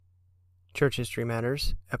Church History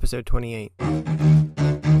Matters, Episode 28.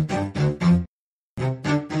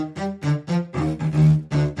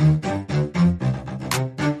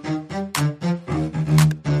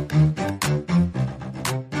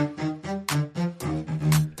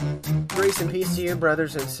 Grace and peace to you,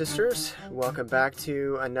 brothers and sisters. Welcome back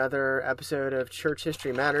to another episode of Church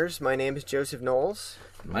History Matters. My name is Joseph Knowles.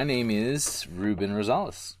 My name is Ruben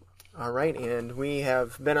Rosales. All right, and we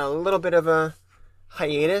have been a little bit of a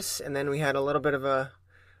hiatus, and then we had a little bit of a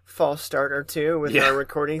false start or two with our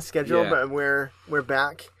recording schedule, but we're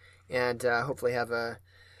back, and hopefully have a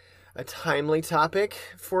timely topic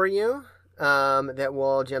for you that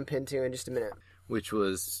we'll jump into in just a minute. Which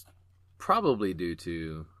was probably due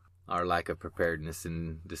to our lack of preparedness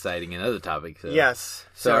in deciding another topic. Yes.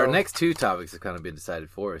 So our next two topics have kind of been decided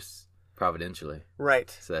for us providentially. Right.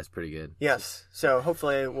 So that's pretty good. Yes. So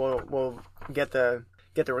hopefully we'll get the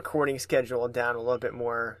recording schedule down a little bit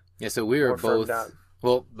more. Yeah, so we were both... up.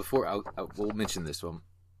 Well, before... we'll mention this one,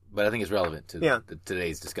 but I think it's relevant to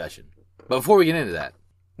today's discussion. But before we get into that...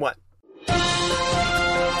 What?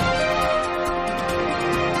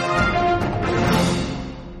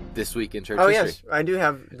 This Week in Church History. Oh, yes. I do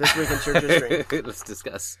have This Week in Church History. Let's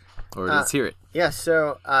discuss. Or let's hear it. Yes,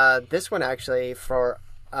 so this one actually for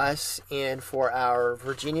us and for our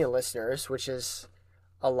Virginia listeners, which is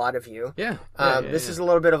a lot of you. This is a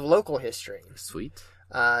little bit of local history. Sweet.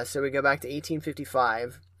 So we go back to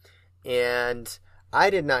 1855, and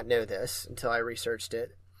I did not know this until I researched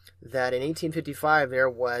it, that in 1855 there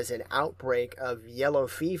was an outbreak of yellow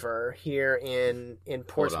fever here in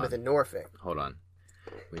Portsmouth and Norfolk. Hold on.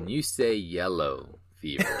 When you say yellow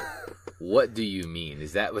fever, what do you mean?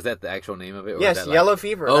 Was that the actual name of it? Or Yes, yellow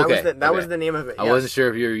fever. Okay. That was the name of it. I wasn't sure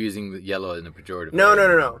if you were using the yellow in a pejorative No,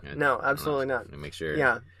 way. No, absolutely not. Let me make sure.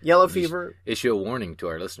 Yeah, yellow fever. Issue a warning to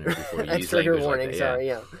our listeners before you use trigger language warning. like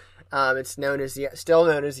that. Sorry, it's still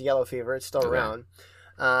known as yellow fever. It's still around.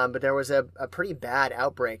 But there was a pretty bad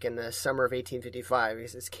outbreak in the summer of 1855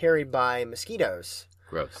 because it's carried by mosquitoes.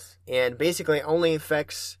 Gross. And basically only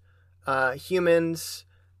affects humans,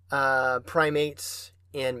 primates,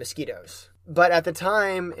 and mosquitoes. But at the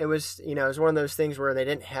time, it was one of those things where they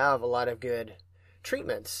didn't have a lot of good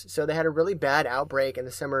treatments. So they had a really bad outbreak in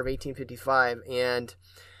the summer of 1855. And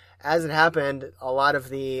as it happened, a lot of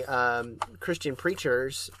the Christian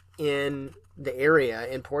preachers in the area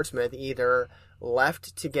in Portsmouth either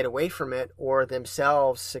left to get away from it or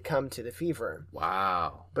themselves succumbed to the fever.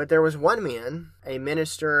 Wow. But there was one man, a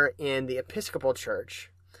minister in the Episcopal Church,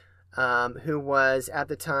 who was at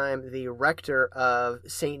the time the rector of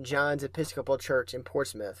St. John's Episcopal Church in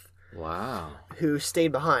Portsmouth. Wow. Who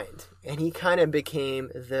stayed behind. And he kind of became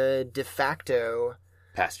the de facto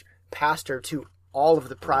pastor to all of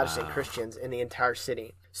the Protestant Christians in the entire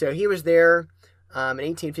city. So he was there in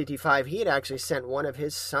 1855. He had actually sent one of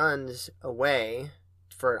his sons away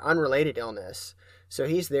for an unrelated illness. So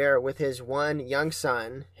he's there with his one young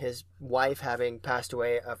son, his wife having passed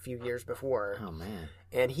away a few years before. Oh, man.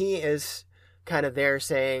 And he is kind of there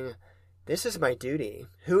saying, this is my duty.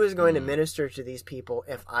 Who is going to minister to these people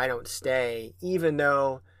if I don't stay, even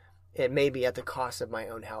though it may be at the cost of my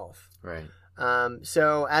own health? Right.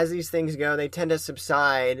 So as these things go, they tend to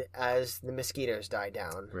subside as the mosquitoes die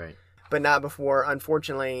down. Right. But not before,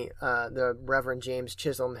 unfortunately, the Reverend James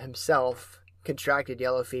Chisholm himself contracted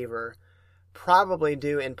yellow fever, probably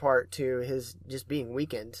due in part to his just being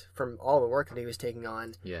weakened from all the work that he was taking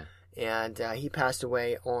on. Yeah. And he passed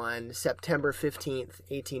away on September 15th,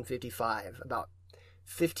 1855, about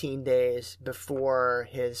 15 days before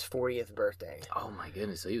his 40th birthday. Oh, my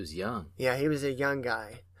goodness. So he was young. Yeah, he was a young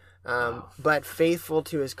guy. But faithful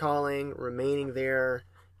to his calling, remaining there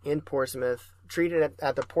in Portsmouth, treated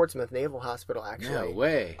at the Portsmouth Naval Hospital, actually. No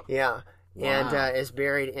way. Yeah. Wow. And is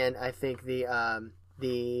buried in, I think,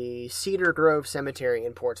 the Cedar Grove Cemetery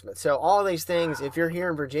in Portsmouth. So all these things, if you're here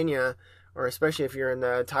in Virginia, or especially if you're in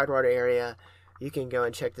the Tidewater area, you can go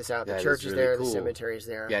and check this out. The church is there, cool. The cemetery is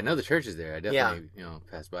there. Yeah, I know the church is there. I definitely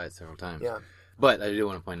passed by it several times. Yeah. But I do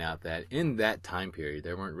want to point out that in that time period,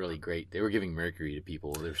 they weren't really great. They were giving mercury to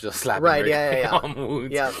people. They were still slapping mercury on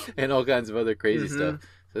wounds and all kinds of other crazy stuff.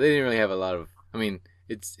 So they didn't really have a lot of... I mean,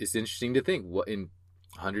 it's interesting to think, what in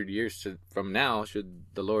 100 years from now, should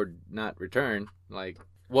the Lord not return, like...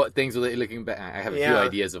 What things will they looking back? I have a few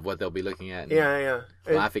ideas of what they'll be looking at. And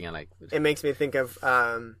laughing at it makes me think of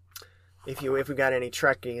if we got any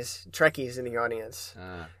Trekkies in the audience.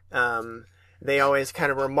 They always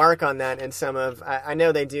kind of remark on that in some of I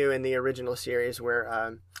know they do in the original series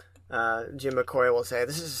where Jim McCoy will say,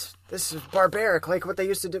 this is barbaric, like what they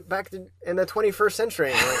used to do back in the 21st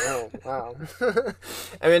century. I'm like, oh, wow.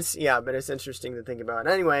 I mean, but it's interesting to think about.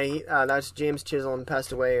 Anyway, that's James Chisholm,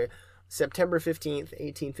 passed away September 15th,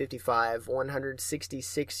 1855,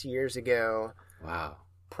 166 years ago. Wow.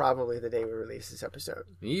 Probably the day we released this episode.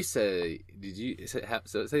 You say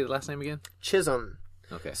the last name again? Chisholm.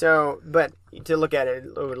 Okay. So, but to look at it,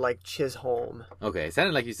 it would like Chisholm. Okay. It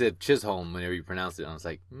sounded like you said Chisholm whenever you pronounced it. I was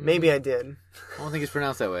like, maybe I did. I don't think it's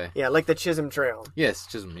pronounced that way. Yeah, like the Chisholm Trail. Yes,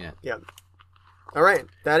 Chisholm, yeah. Yeah. All right.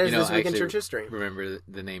 That is This Week in Church History. Remember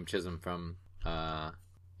the name Chisholm from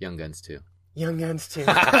Young Guns 2. Young Guns 2.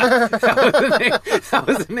 That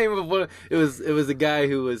was the name of one. It was a guy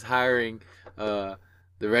who was hiring the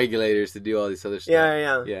regulators to do all this other stuff.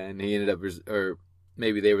 Yeah. Yeah, and he ended up, or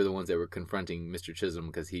maybe they were the ones that were confronting Mr. Chisholm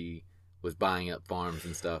because he was buying up farms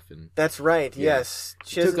and stuff. And that's right. Yeah. Yes,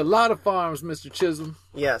 took a lot of farms, Mr. Chisholm.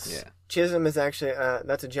 Yes. Yeah. Chisholm is actually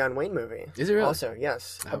that's a John Wayne movie. Is it really? Also,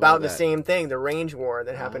 yes, about the same thing, the Range War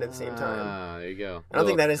that happened at the same time. Ah, there you go. I don't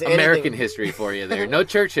think that is American history for you there. No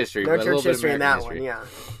church history. No but church a little history bit in that history. one. Yeah.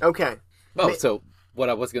 Okay. Oh, so what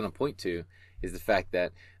I was going to point to is the fact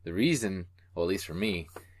that the reason, well, at least for me,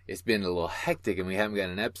 it's been a little hectic and we haven't got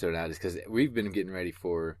an episode out is because we've been getting ready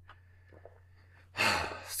for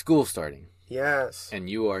school starting. Yes. And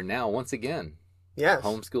you are now, once again, yes,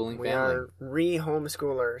 homeschooling family. We are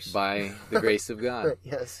re-homeschoolers. By the grace of God.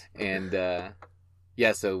 Yes. And,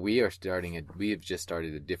 so we have just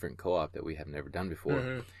started a different co-op that we have never done before.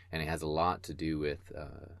 Mm-hmm. And it has a lot to do with,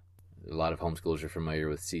 a lot of homeschoolers are familiar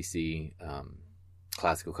with CC,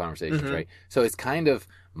 Classical Conversations, mm-hmm. right? So it's kind of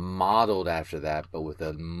modeled after that, but with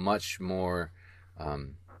a much more, I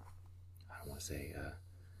don't want to say,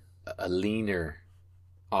 a leaner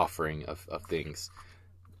offering of things.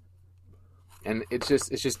 And it's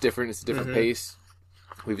just different. It's a different mm-hmm. pace.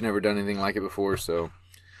 We've never done anything like it before, so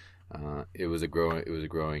it was a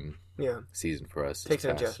growing season for us. Takes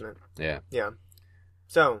an adjustment. Yeah. Yeah.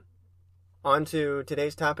 So, on to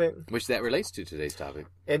today's topic. Which that relates to today's topic.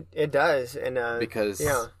 It does. And because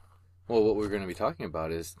what we're going to be talking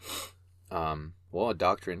about is a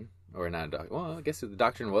doctrine, or not a doctrine. Well, I guess the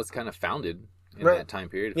doctrine was kind of founded in that time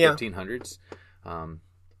period, 1500s.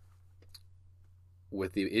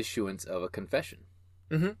 With the issuance of a confession,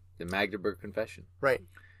 mm-hmm. the Magdeburg Confession, right?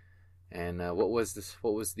 And what was the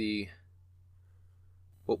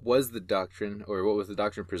doctrine, or what was the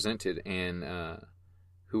doctrine presented, and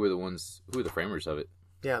who were the framers of it?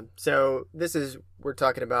 Yeah, so we're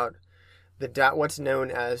talking about what's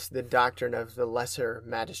known as the doctrine of the lesser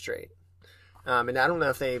magistrate, and I don't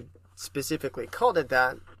know if they specifically called it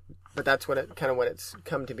that, but that's what it's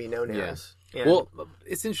come to be known as. And well,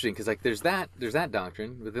 it's interesting because there's that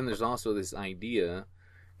doctrine, but then there's also this idea,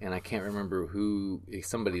 and I can't remember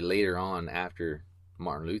somebody later on after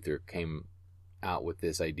Martin Luther came out with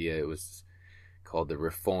this idea. It was called the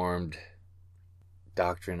Reformed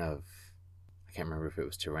doctrine of, I can't remember if it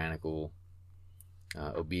was tyrannical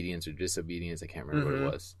obedience or disobedience. I can't remember mm-hmm.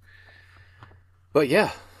 what it was. But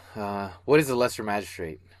yeah, what is a lesser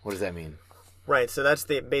magistrate? What does that mean? Right. So that's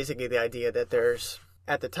basically the idea that there's.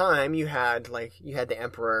 At the time, you had the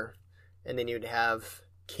emperor, and then you'd have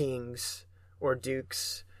kings or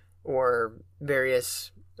dukes or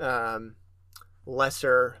various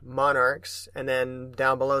lesser monarchs, and then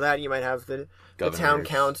down below that you might have the town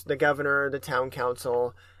council, the governor, the town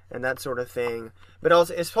council, and that sort of thing. But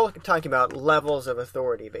also, it's talking about levels of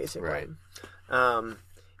authority, basically. Right.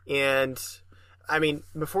 And I mean,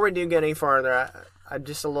 before we do get any farther,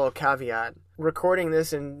 just a little caveat. Recording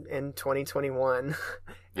this in 2021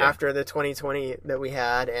 after the 2020 that we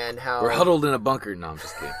had, and how we're huddled in a bunker. No, I'm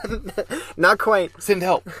just kidding. Not quite. Send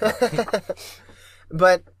help.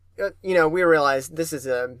 But we realize this is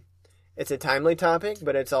it's a timely topic,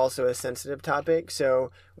 but it's also a sensitive topic.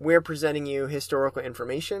 So we're presenting you historical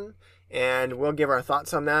information, and we'll give our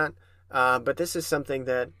thoughts on that. But this is something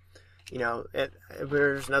that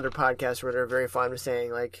there's another podcast where they're very fond of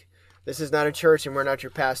saying this is not a church and we're not your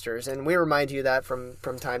pastors. And we remind you that from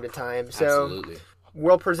time to time. So absolutely.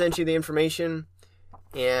 We'll present you the information,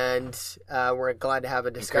 and we're glad to have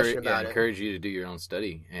a discussion about it. Encourage you to do your own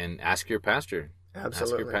study and ask your pastor.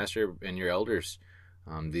 Absolutely. Ask your pastor and your elders.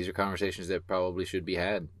 These are conversations that probably should be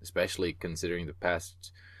had, especially considering the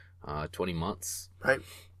past 20 months. Right.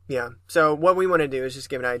 Yeah. So what we want to do is just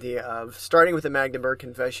give an idea of, starting with the Magdeburg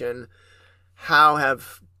Confession, how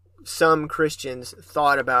have some Christians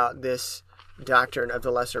thought about this doctrine of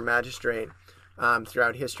the lesser magistrate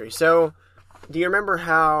throughout history. So, do you remember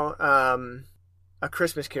how A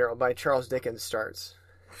Christmas Carol by Charles Dickens starts?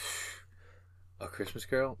 A Christmas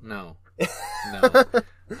Carol? No. No.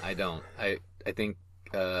 I don't. I think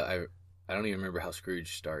I don't even remember how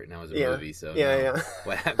Scrooge started. And that was a movie, so yeah.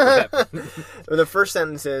 What happened? Well, the first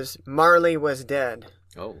sentence is Marley was dead.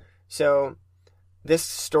 Oh. So this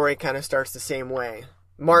story kind of starts the same way.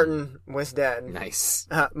 Martin was dead. Nice.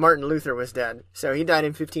 Martin Luther was dead. So he died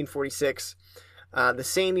in 1546. The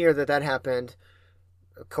same year that happened.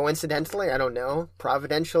 Coincidentally, I don't know.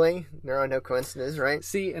 Providentially, there are no coincidences, right?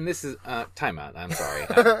 See, and this is time out. I'm sorry.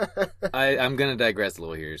 I'm going to digress a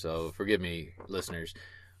little here, so forgive me, listeners.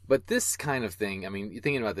 But this kind of thing, I mean, you're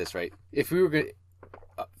thinking about this, right? If we were going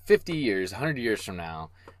 50 years, 100 years from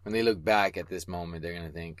now, when they look back at this moment, they're going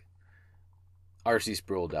to think, R.C.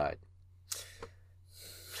 Sproul died.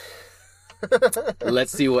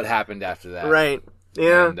 Let's see what happened after that. Right.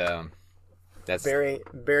 Yeah. And that's very,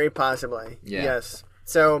 very possibly. Yeah. Yes.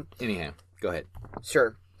 So, anyhow, go ahead.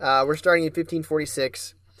 Sure. We're starting in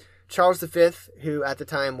 1546. Charles V, who at the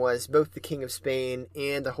time was both the King of Spain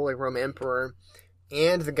and the Holy Roman Emperor,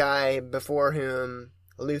 and the guy before whom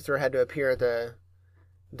Luther had to appear at the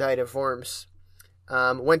Diet of Worms,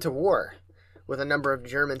 went to war with a number of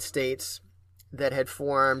German states that had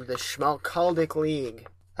formed the Schmalkaldic League.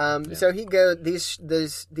 So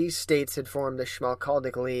these states had formed the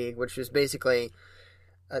Schmalkaldic League, which was basically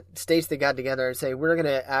states that got together and say, we're going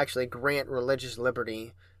to actually grant religious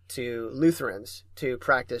liberty to Lutherans to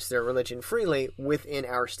practice their religion freely within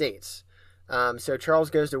our states. So Charles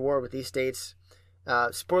goes to war with these states.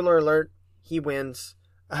 Spoiler alert, he wins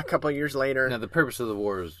a couple of years later. Now, the purpose of the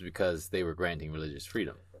war was because they were granting religious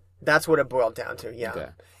freedom. That's what it boiled down to, yeah. Okay.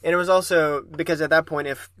 And it was also because at that point,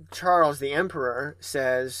 if Charles the Emperor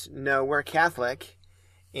says, no, we're Catholic,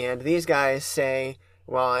 and these guys say,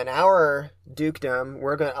 well, in our dukedom,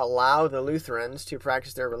 we're going to allow the Lutherans to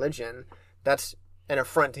practice their religion, that's an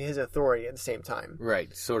affront to his authority at the same time.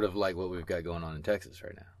 Right. Sort of like what we've got going on in Texas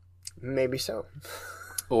right now. Maybe so.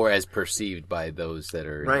 Or as perceived by those that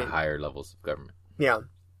are in the higher levels of government. Yeah.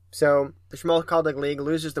 So the Schmalkaldic League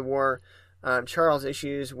loses the war. Charles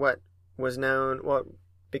issues what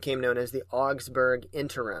became known as the Augsburg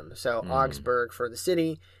Interim. So Augsburg for the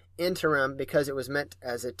city, interim because it was meant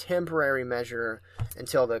as a temporary measure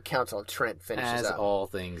until the Council of Trent finishes up. As all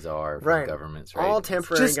things are from governments, right? All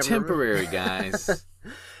temporary. Just temporary, guys.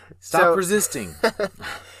 Stop resisting.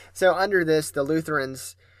 So under this, the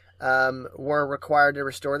Lutherans were required to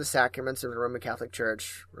restore the sacraments of the Roman Catholic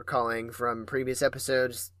Church. Recalling from previous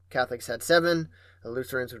episodes, Catholics had 7. The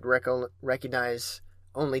Lutherans would recognize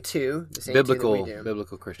only 2. The same 2 that we do.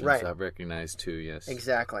 Biblical Christians have recognized 2, yes.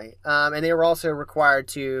 Exactly. And they were also required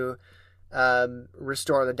to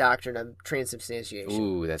restore the doctrine of transubstantiation.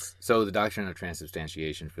 Ooh, so the doctrine of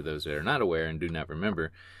transubstantiation, for those that are not aware and do not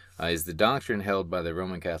remember, is the doctrine held by the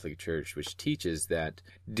Roman Catholic Church, which teaches that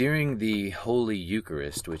during the Holy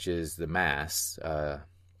Eucharist, which is the Mass, the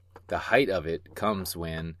height of it comes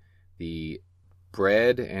when the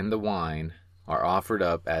bread and the wine are offered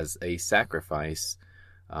up as a sacrifice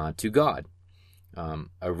to God,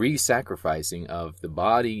 a re-sacrificing of the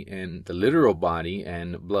body and the literal body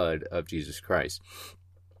and blood of Jesus Christ.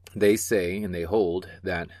 They say and they hold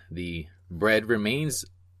that the bread remains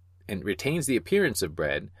and retains the appearance of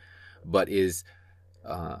bread, but is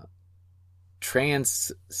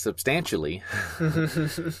transubstantially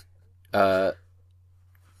the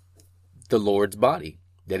Lord's body.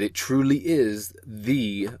 That it truly is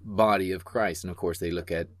the body of Christ. And of course, they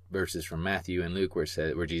look at verses from Matthew and Luke where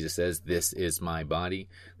Jesus says, "This is my body."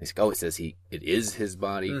 They say, "Oh, it says it is his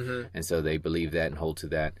body," and so they believe that and hold to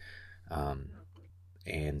that.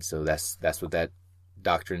 And so that's what that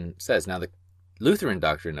doctrine says. Now, the Lutheran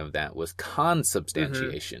doctrine of that was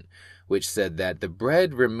consubstantiation, which said that the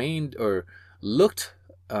bread remained or looked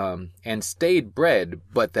and stayed bread,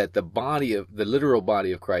 but that the literal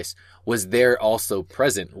body of Christ was there also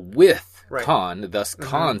present with thus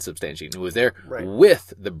consubstantiation. It was there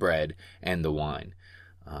with the bread and the wine.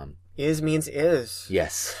 Is means is.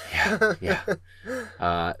 Yes. Yeah.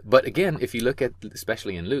 But again, if you look at,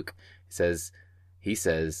 especially in Luke, he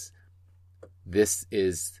says, "This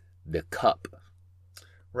is the cup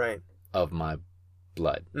of my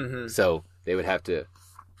blood." So they would have to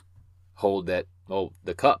hold that. Oh,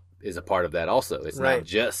 the cup is a part of that also. It's not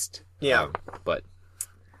just. But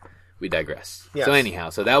we digress. Yes. So anyhow,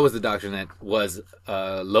 that was the doctrine that was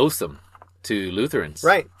loathsome to Lutherans.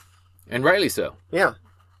 Right. And rightly so. Yeah.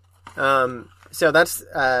 So that's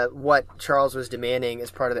what Charles was demanding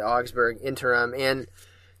as part of the Augsburg Interim. And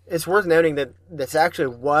it's worth noting that this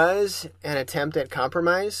actually was an attempt at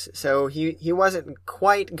compromise. So he wasn't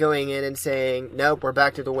quite going in and saying, nope, we're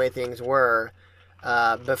back to the way things were.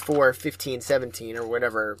 before 1517 or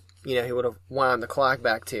whatever, he would have wound the clock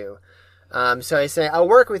back to. So I say, I'll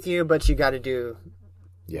work with you, but you got to do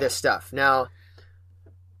this stuff. Now,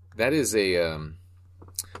 that is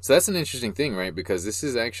so that's an interesting thing, right? Because this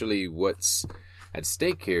is actually what's at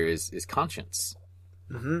stake here is conscience.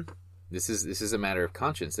 Mm-hmm. This is a matter of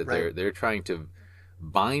conscience that they're trying to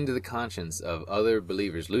bind the conscience of other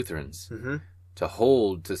believers, Lutherans, mm-hmm. to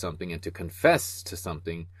hold to something and to confess to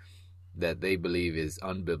something that they believe is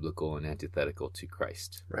unbiblical and antithetical to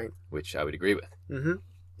Christ. Right. Which I would agree with. Mm-hmm.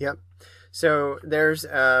 Yep. So there was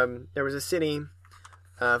a city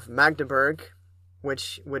of Magdeburg,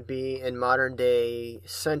 which would be in modern day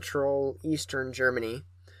central eastern Germany,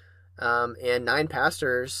 and 9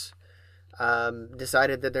 pastors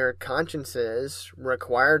decided that their consciences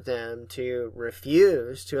required them to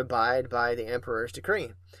refuse to abide by the emperor's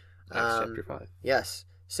decree. Acts chapter 5. Yes.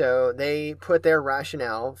 So they put their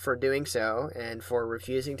rationale for doing so and for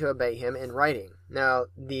refusing to obey him in writing. Now,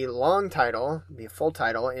 the full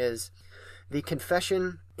title is The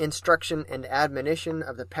Confession, Instruction, and Admonition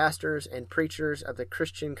of the Pastors and Preachers of the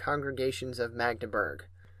Christian Congregations of Magdeburg.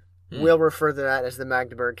 We'll refer to that as the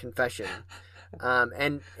Magdeburg Confession.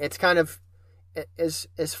 And it's kind of, as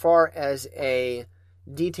far as a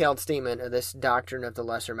detailed statement of this doctrine of the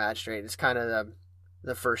lesser magistrate, it's kind of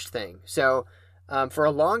the first thing. So, for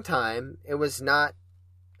a long time, it was not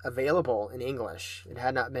available in English. It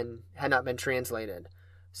had not been translated.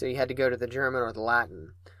 So you had to go to the German or the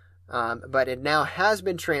Latin. But it now has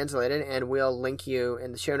been translated, and we'll link you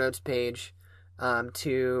in the show notes page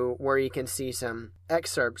to where you can see some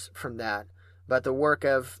excerpts from that. But the work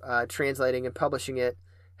of translating and publishing it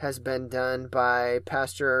has been done by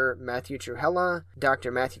Pastor Matthew Trewhella,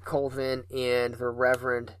 Dr. Matthew Colvin, and the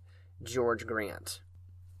Reverend George Grant.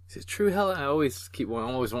 Is it Trewhella? I always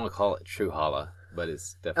want to call it Trewhella, but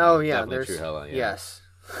it's definitely Trewhella. Yeah. Yes.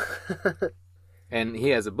 And he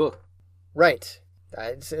has a book. Right.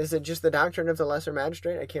 Is it just the Doctrine of the Lesser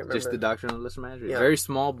Magistrate? I can't remember. Just the Doctrine of the Lesser Magistrate. Yeah. Very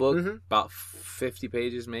small book, mm-hmm. about 50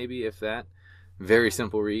 pages maybe, if that. Very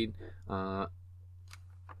simple read. I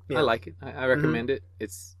like it. I recommend mm-hmm. it.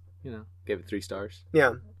 It's, gave it 3 stars.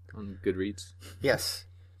 Yeah. On Goodreads. Yes.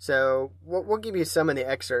 So we'll give you some of the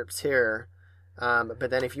excerpts here. But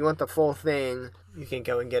then if you want the full thing, you can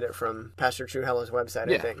go and get it from Pastor Trewhella's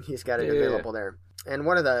website, I think. He's got it available there. And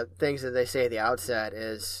one of the things that they say at the outset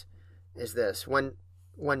is this.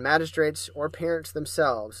 When magistrates or parents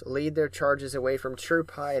themselves lead their charges away from true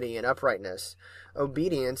piety and uprightness,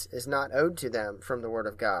 obedience is not owed to them from the Word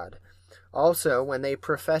of God. Also, when they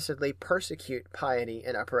professedly persecute piety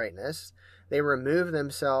and uprightness, they remove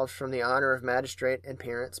themselves from the honor of magistrate and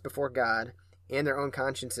parents before God and their own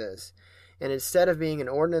consciences. And instead of being an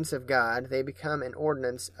ordinance of God, they become an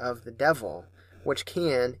ordinance of the devil, which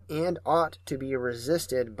can and ought to be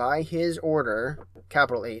resisted by his order,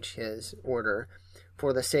 capital H, his order,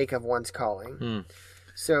 for the sake of one's calling.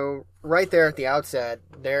 So right there at the outset,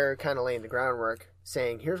 they're kind of laying the groundwork,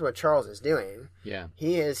 saying, here's what Charles is doing. Yeah.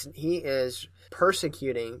 He is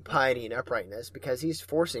persecuting piety and uprightness because he's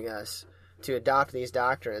forcing us to adopt these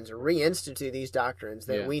doctrines or reinstitute these doctrines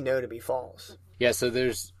that we know to be false. Yeah, so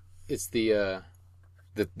it's the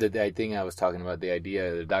thing I was talking about, the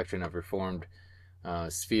idea, the doctrine of Reformed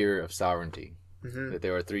sphere of sovereignty. Mm-hmm. That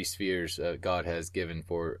there are 3 spheres God has given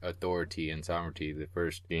for authority and sovereignty. The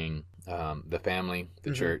first being the family, the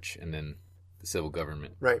mm-hmm. church, and then the civil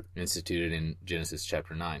government. Right. Instituted in Genesis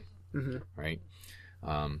chapter 9. Mm-hmm. Right?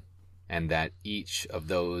 And that each of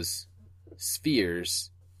those spheres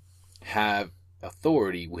have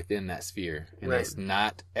authority within that sphere. And it's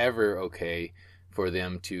not ever okay for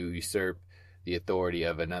them to usurp the authority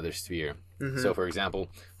of another sphere. Mm-hmm. So, for example,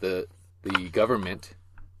 the government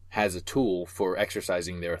has a tool for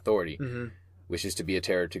exercising their authority, mm-hmm. which is to be a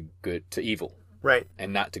terror to evil, right,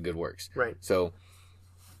 and not to good works. Right. So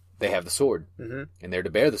they have the sword, mm-hmm. and they're to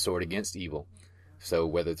bear the sword against evil. So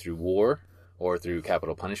whether through war or through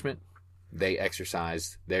capital punishment, they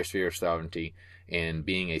exercise their sphere of sovereignty in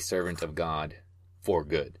being a servant of God for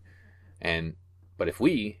good. But if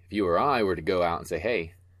you or I, were to go out and say,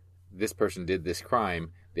 hey, this person did this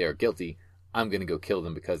crime, they are guilty, I'm going to go kill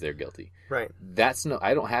them because they're guilty. Right.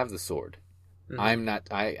 I don't have the sword. Mm-hmm.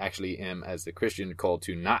 I actually am, as a Christian, called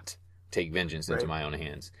to not take vengeance into my own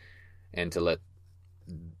hands and to let,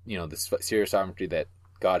 the sphere of sovereignty that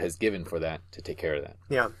God has given for that to take care of that.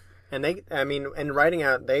 Yeah. And in writing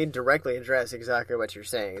out, they directly address exactly what you're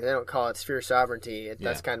saying. They don't call it sphere sovereignty.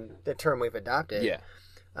 That's kind of the term we've adopted. Yeah.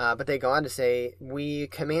 But they go on to say, we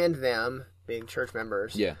command them, being church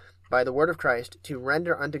members, by the word of Christ, to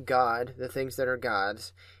render unto God the things that are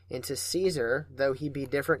God's, and to Caesar, though he be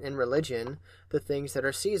different in religion, the things that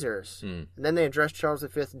are Caesar's. And then they address Charles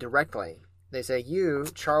V directly. They say, you,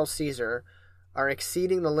 Charles Caesar, are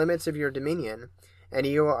exceeding the limits of your dominion, and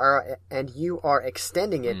you are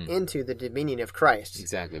extending it into the dominion of Christ.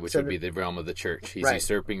 Exactly, which would be the realm of the church. He's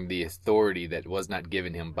usurping the authority that was not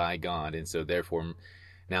given him by God, and so therefore,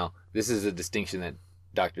 now this is a distinction that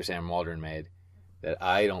Dr. Sam Waldron made that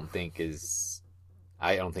I don't think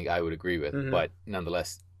I would agree with, but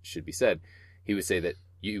nonetheless should be said. He would say that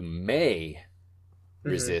you may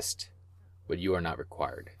resist, but you are not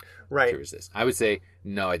required to resist. I would say,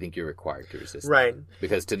 no, I think you're required to resist. Right.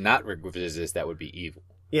 Because to not resist, that would be evil.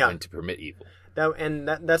 Yeah. And to permit evil.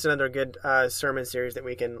 That's another good sermon series that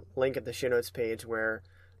we can link at the show notes page where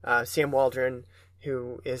Sam Waldron,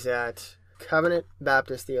 who is at Covenant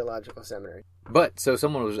Baptist Theological Seminary. But, so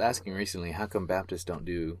someone was asking recently, how come Baptists don't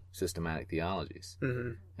do systematic theologies?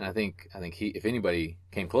 And I think if anybody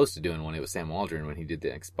came close to doing one, it was Sam Waldron when he did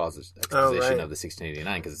the exposition of the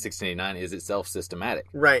 1689, because the 1689 is itself systematic.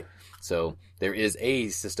 Right. So there is a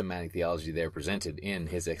systematic theology there presented in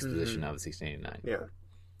his exposition of the 1689. Yeah.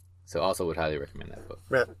 So also would highly recommend that book.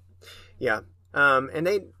 Right. Yeah. And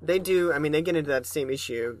they do, I mean, they get into that same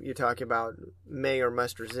issue you talk about, may or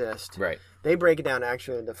must resist. Right. They break it down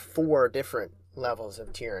actually into 4 different levels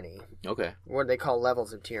of tyranny. Okay. What they call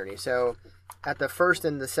levels of tyranny. So at the first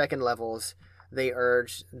and the second levels, they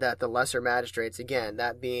urge that the lesser magistrates, again,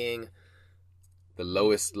 that being the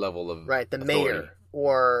lowest level of the authority. mayor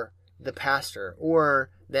or the pastor, or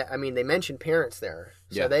that, I mean, they mention parents there.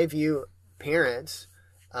 So they view parents,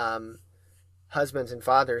 husbands and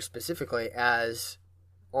fathers specifically, as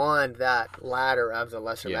on that ladder of the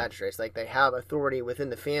lesser magistrates. Like, they have authority within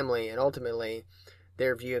the family, and ultimately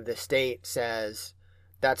their view of the state says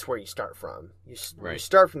that's where you start from. You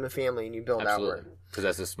start from the family and you build outward. Because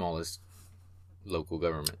that's the smallest local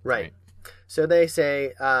government. Right. So they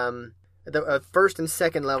say the first and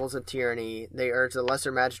second levels of tyranny, they urge the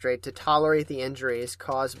lesser magistrate to tolerate the injuries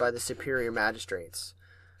caused by the superior magistrates.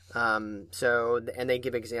 And they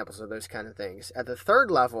give examples of those kind of things. At the third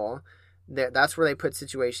level, that's where they put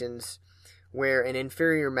situations where an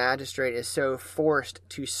inferior magistrate is so forced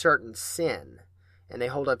to certain sin. And they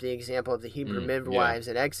hold up the example of the Hebrew midwives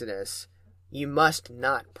in Exodus. You must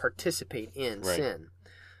not participate in sin.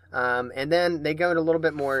 And then they go into a little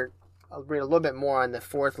bit more, I'll read a little bit more on the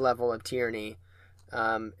fourth level of tyranny.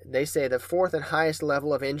 They say the fourth and highest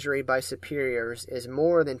level of injury by superiors is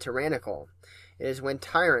more than tyrannical. It is when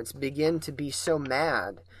tyrants begin to be so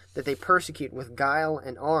mad that they persecute with guile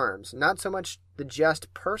and arms, not so much the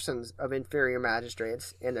just persons of inferior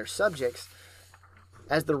magistrates and their subjects,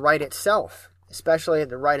 as the right itself, especially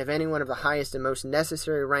the right of anyone of the highest and most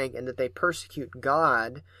necessary rank, and that they persecute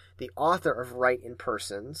God, the author of right in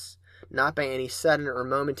persons, not by any sudden or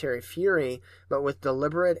momentary fury, but with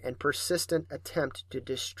deliberate and persistent attempt to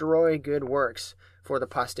destroy good works for the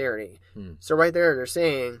posterity. So right there, they're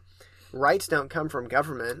saying rights don't come from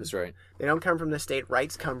government. That's right. They don't come from the state.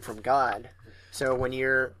 Rights come from God. So when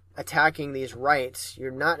you're attacking these rights,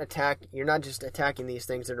 you're not just attacking these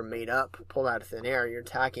things that are made up, pulled out of thin air. You're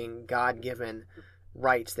attacking God-given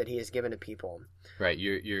rights that He has given to people. Right.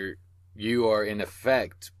 You are in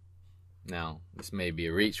effect. Now, this may be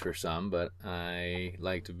a reach for some, but I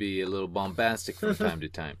like to be a little bombastic from time to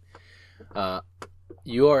time.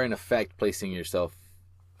 You are in effect placing yourself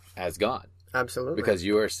as God. Absolutely. Because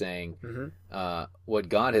you are saying what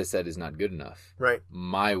God has said is not good enough. Right.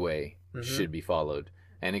 My way should be followed.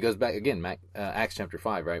 And it goes back again, Acts chapter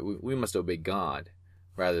 5, right? We must obey God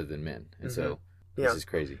rather than men. And so this is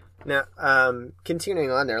crazy. Now,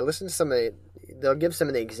 continuing on there, listen to they'll give some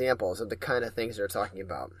of the examples of the kind of things they're talking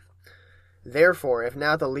about. Therefore, if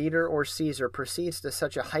now the leader or Caesar proceeds to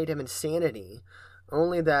such a height of insanity,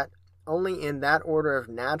 only in that order of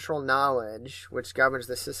natural knowledge which governs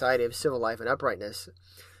the society of civil life and uprightness,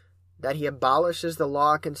 that he abolishes the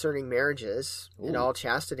law concerning marriages in all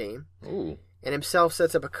chastity, and himself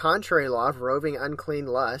sets up a contrary law of roving unclean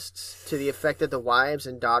lusts, to the effect that the wives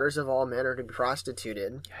and daughters of all men are to be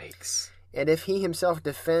prostituted. Yikes. And if he himself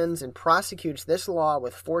defends and prosecutes this law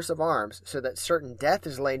with force of arms, so that certain death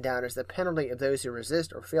is laid down as the penalty of those who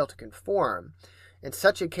resist or fail to conform, in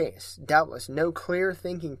such a case, doubtless no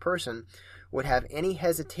clear-thinking person would have any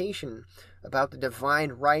hesitation about the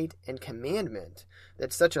divine right and commandment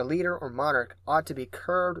that such a leader or monarch ought to be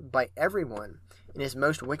curbed by everyone in his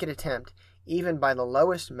most wicked attempt, even by the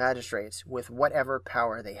lowest magistrates, with whatever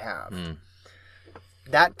power they have.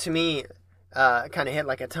 That, to me, kind of hit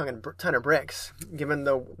like a ton of bricks, given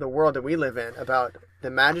the world that we live in, about the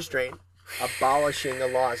magistrate abolishing the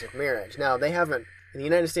laws of marriage. Now, in the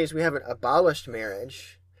United States, we haven't abolished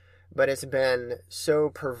marriage, but it's been so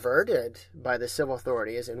perverted by the civil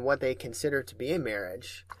authorities and what they consider to be a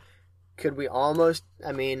marriage. Could we almost,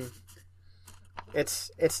 I mean,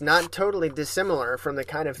 it's not totally dissimilar from the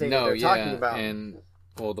kind of thing that they're talking about. And,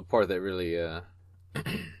 well, the part that really,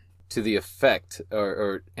 to the effect,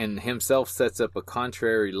 and himself sets up a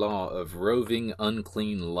contrary law of roving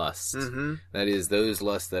unclean lusts. Mm-hmm. That is, those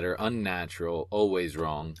lusts that are unnatural, always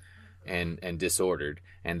wrong, and disordered,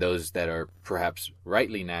 and those that are perhaps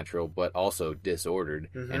rightly natural but also disordered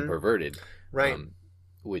and perverted, right?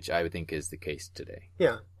 Which I would think is the case today.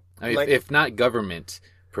 Yeah, I mean, if not government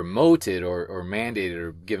promoted or mandated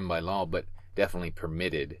or given by law, but definitely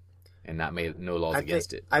permitted, and not made no laws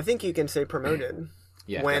against it. I think you can say promoted.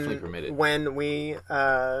 Yeah, definitely permitted.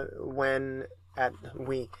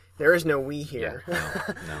 There is no we here.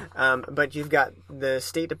 Yeah, no. But you've got the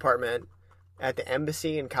State Department at the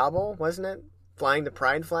embassy in Kabul, wasn't it? Flying the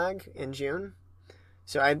pride flag in June.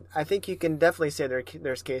 So I think you can definitely say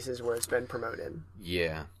there's cases where it's been promoted.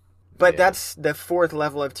 Yeah. But that's the fourth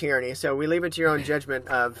level of tyranny. So we leave it to your own judgment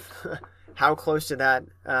of how close to that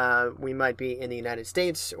we might be in the United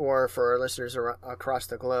States, or for our listeners across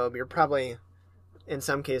the globe. You're probably, in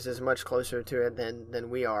some cases, much closer to it than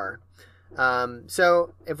we are.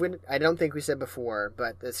 So I don't think we said before,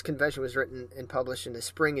 but this confession was written and published in the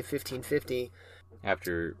spring of 1550.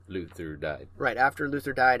 After Luther died. Right, after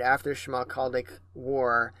Luther died, after the Schmalkaldic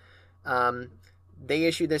War. They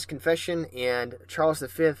issued this confession, and Charles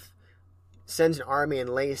V sends an army and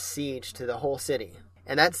lays siege to the whole city.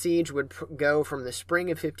 And that siege would go from the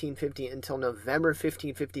spring of 1550 until November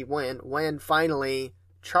 1551, when finally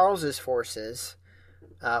Charles's forces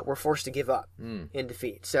were forced to give up in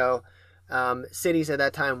defeat. So cities at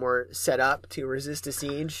that time were set up to resist a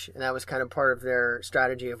siege, and that was kind of part of their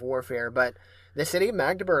strategy of warfare. But the city of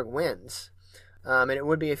Magdeburg wins. And it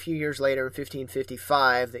would be a few years later, in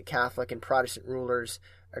 1555, that Catholic and Protestant rulers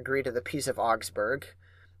agreed to the Peace of Augsburg,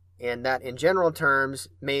 and that, in general terms,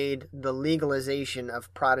 made the legalization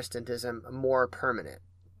of Protestantism more permanent,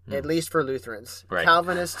 at least for Lutherans. Right.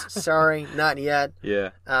 Calvinists, sorry, not yet.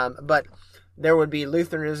 Yeah. But there would be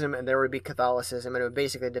Lutheranism and there would be Catholicism, and it would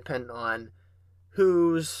basically depend on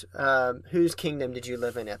whose kingdom did you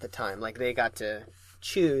live in at the time. Like, they got to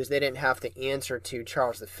choose. They didn't have to answer to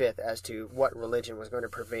Charles V as to what religion was going to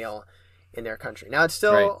prevail in their country. Now, it's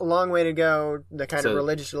still a long way to go, the kind of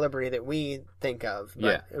religious liberty that we think of,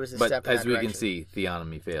 but it was a step in that direction. As we can see,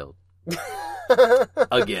 theonomy failed.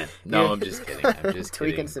 Again. No, I'm just kidding. I'm just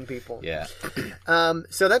tweaking some people. Yeah.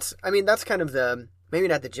 So that's kind of the, maybe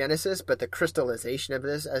not the genesis, but the crystallization of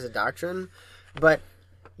this as a doctrine. But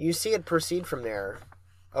you see it proceed from there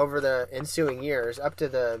over the ensuing years up to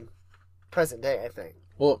the present day, I think.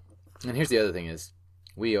 Well, and here's the other thing is,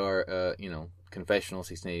 we are, confessional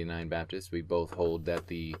 1689 Baptists. We both hold that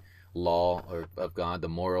the law of God, the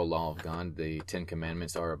moral law of God, the Ten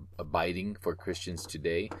Commandments are abiding for Christians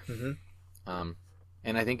today. Mm-hmm.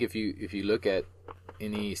 And I think if you look at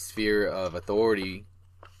any sphere of authority,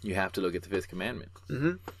 you have to look at the Fifth Commandment,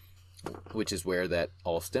 which is where that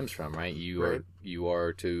all stems from, right? You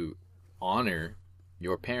are to honor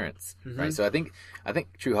your parents, right? So I think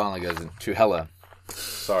Trewhella goes in Trewhella.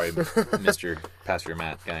 Sorry, Mr. Pastor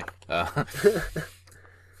Matt guy.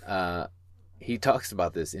 He talks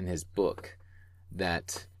about this in his book,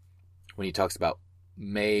 that when he talks about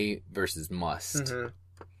may versus must,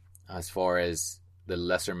 as far as the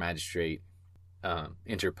lesser magistrate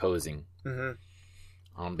interposing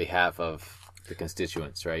on behalf of the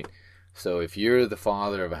constituents, right? So if you're the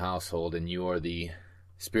father of a household and you are the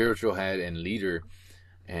spiritual head and leader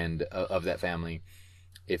and of that family,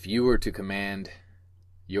 if you were to command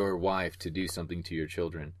your wife to do something to your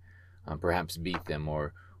children, perhaps beat them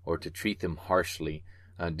or to treat them harshly,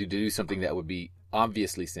 to do something that would be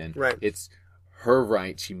obviously sin. Right. It's her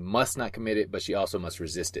right. She must not commit it, but she also must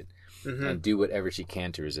resist it and do whatever she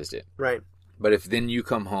can to resist it. Right. But if then you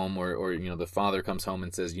come home or the father comes home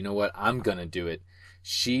and says, you know what, I'm going to do it,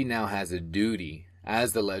 she now has a duty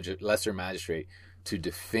as the lesser magistrate to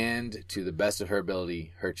defend to the best of her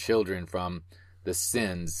ability her children from the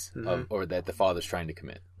sins or that the father's trying to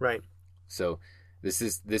commit. Right. So this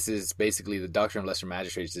is basically the doctrine of lesser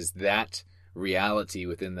magistrates, is that reality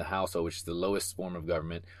within the household, which is the lowest form of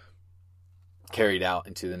government, carried out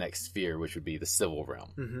into the next sphere, which would be the civil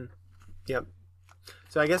realm. Yep.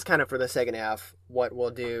 So I guess kind of for the second half, what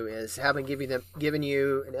we'll do is, having given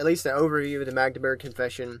you at least an overview of the Magdeburg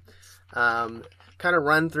Confession, kind of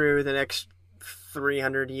run through the next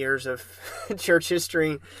 300 years of church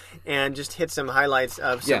history and just hit some highlights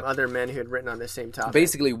of some other men who had written on this same topic.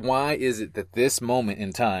 Basically, why is it that this moment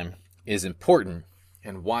in time is important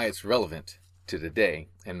and why it's relevant to today,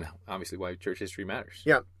 and obviously why church history matters.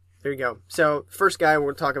 Yeah, there you go. So first guy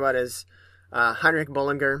we'll talk about is Heinrich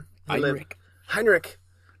Bullinger. Heinrich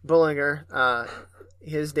Bullinger.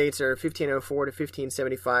 His dates are 1504 to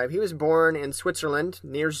 1575. He was born in Switzerland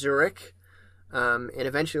near Zurich, and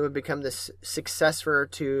eventually would become the successor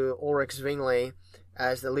to Ulrich Zwingli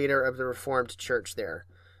as the leader of the Reformed Church there.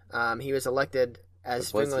 He was elected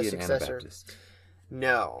as Zwingli's successor.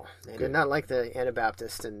 No, they did not like the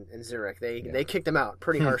Anabaptists in Zurich. They kicked him out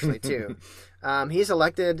pretty harshly too. He's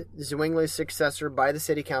elected Zwingli's successor by the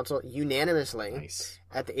city council unanimously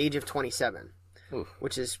at the age of 27. Oof.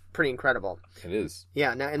 Which is pretty incredible. It is.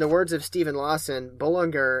 Yeah. Now, in the words of Stephen Lawson,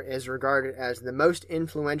 Bullinger is regarded as the most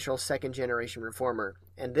influential second-generation reformer,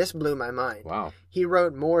 and this blew my mind. Wow. He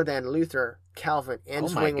wrote more than Luther, Calvin, and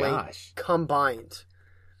Zwingli combined.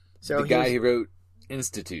 So the guy who wrote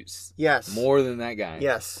Institutes. Yes. More than that guy.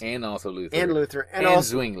 Yes. And also Luther. And also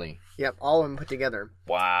Zwingli. Yep. All of them put together.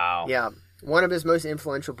 Wow. Yeah. One of his most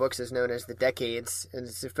influential books is known as The Decades, and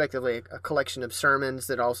it's effectively a collection of sermons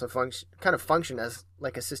that also function as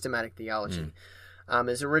like a systematic theology. It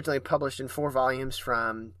was originally published in 4 volumes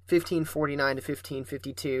from 1549 to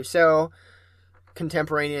 1552, so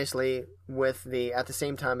contemporaneously with at the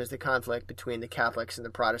same time as the conflict between the Catholics and the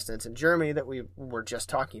Protestants in Germany that we were just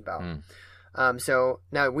talking about. So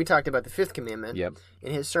now we talked about the 5th commandment. Yep.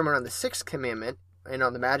 In his sermon on the 6th commandment and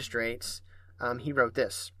on the magistrates, he wrote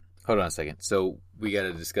this. Hold on a second. So we got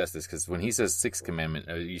to discuss this because when he says 6th commandment,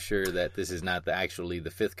 are you sure that this is not actually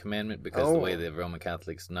the 5th commandment because the way the Roman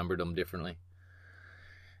Catholics numbered them differently?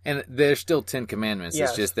 And there's still 10 commandments. Yes.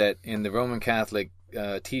 It's just that in the Roman Catholic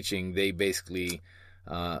teaching, they basically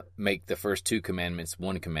make the first 2 commandments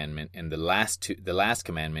 1 commandment, and the last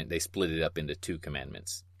commandment they split it up into 2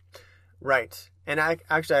 commandments. Right. And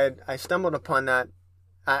I stumbled upon that.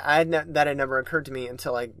 That had never occurred to me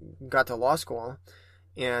until I got to law school.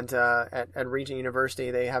 And at Regent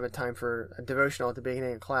University, they have a time for a devotional at the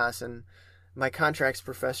beginning of class. And my contracts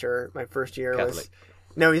professor, my first year Catholic.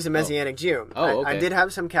 He's a Messianic Jew. Oh, okay. I did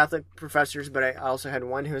have some Catholic professors, but I also had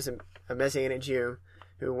one who was a Messianic Jew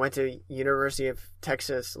who went to University of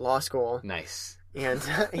Texas Law School. Nice. And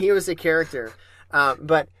he was a character.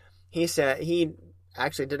 But he said he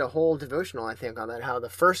actually did a whole devotional, I think, on that, how the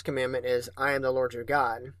first commandment is, I am the Lord your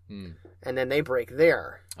God. And then they break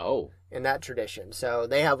there. Oh. In that tradition. So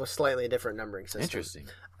they have a slightly different numbering system. Interesting.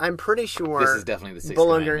 I'm pretty sure this is definitely the 6th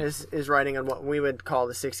Bullinger commandment. is writing on what we would call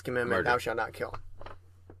the 6th commandment, murder. Thou shalt not kill.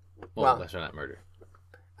 Well, thou shalt not murder.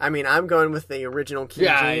 I mean, I'm going with the original King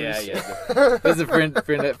James. Yeah. There's a friend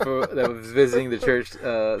that was visiting the church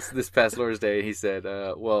this past Lord's Day. He said,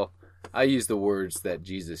 well, I use the words that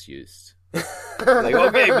Jesus used. Like,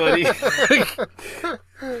 okay, buddy.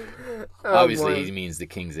 Obviously, he means the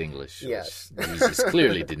King's English. Yes. Which Jesus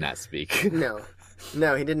clearly did not speak.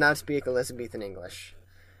 No, he did not speak Elizabethan English.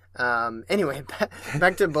 Anyway,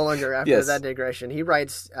 back to Bullinger after that digression. He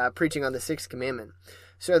writes, preaching on the 6th commandment.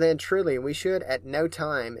 So then, truly, we should at no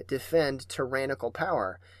time defend tyrannical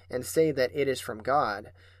power and say that it is from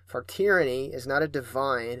God. For tyranny is not a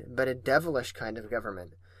divine, but a devilish kind of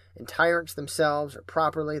government. And tyrants themselves are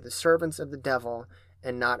properly the servants of the devil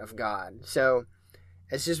and not of God. So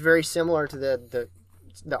it's just very similar to the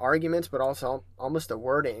arguments, but also almost the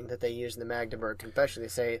wording that they use in the Magdeburg Confession. They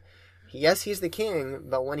say, yes, he's the king,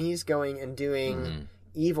 but when he's going and doing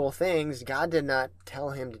evil things, God did not tell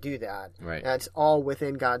him to do that. Right. That's all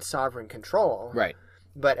within God's sovereign control. Right.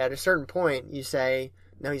 But at a certain point, you say,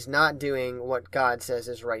 no, he's not doing what God says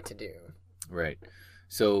is right to do. Right.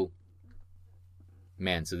 So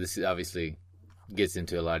this obviously gets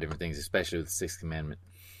into a lot of different things, especially with the 6th commandment.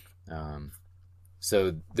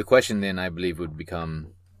 So the question then, I believe, would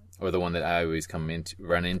become, or the one that I always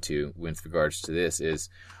run into with regards to this is,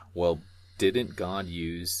 well, didn't God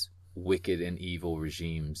use wicked and evil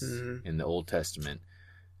regimes in the Old Testament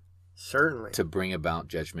certainly to bring about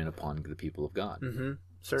judgment upon the people of God?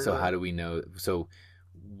 Certainly. So how do we know? So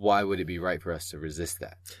why would it be right for us to resist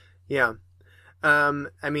that? Yeah. I'm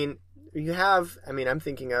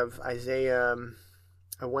thinking of Isaiah,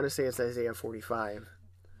 I want to say it's Isaiah 45,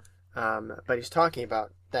 but he's talking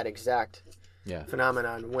about that exact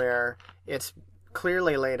phenomenon where it's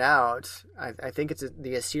clearly laid out. I think it's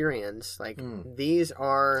the Assyrians. These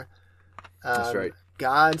are That's right.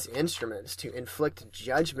 God's instruments to inflict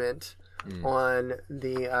judgment on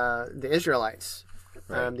the Israelites,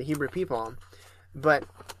 the Hebrew people. But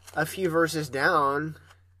a few verses down,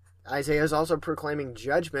 Isaiah is also proclaiming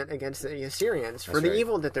judgment against the Assyrians for the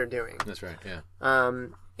evil that they're doing. That's right. Yeah.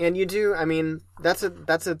 And you do. I mean, that's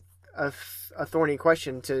a thorny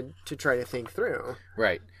question to try to think through.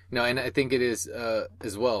 Right. No, and I think it is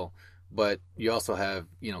as well. But you also have,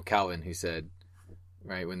 Calvin, who said,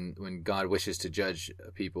 right, when God wishes to judge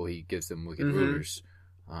people, he gives them wicked rulers.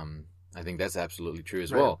 I think that's absolutely true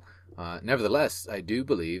as well. Nevertheless, I do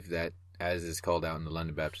believe that, as is called out in the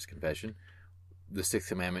London Baptist Confession, the sixth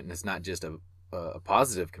commandment is not just a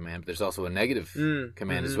positive command, but there's also a negative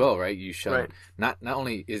command as well, right? You shall not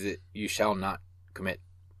only is it you shall not commit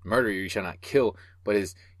murder, you shall not kill, but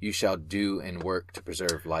is you shall do and work to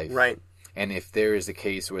preserve life. Right. And if there is a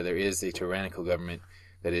case where there is a tyrannical government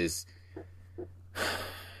that is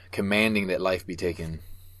commanding that life be taken,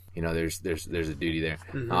 there's a duty there.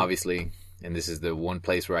 Obviously, and this is the one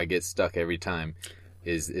place where I get stuck every time,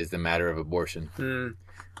 is the matter of abortion,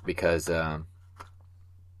 because I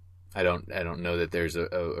don't know that there's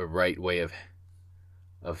a right way of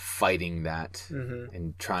fighting that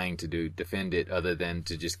and trying to defend it, other than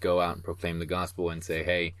to just go out and proclaim the gospel and say,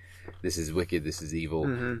 hey, this is wicked, this is evil,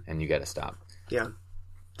 and you got to stop. Yeah,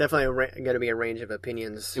 definitely going to be a range of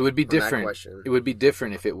opinions. It would be different. It would be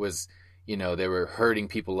different if it was, they were herding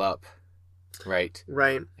people up, right?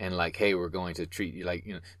 Right. And like, hey, we're going to treat you like,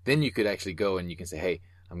 then you could actually go and you can say, hey,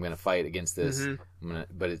 I'm going to fight against this.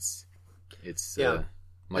 But it's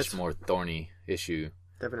much more thorny issue.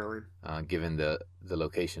 Definitely. Given the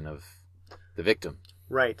location of the victim.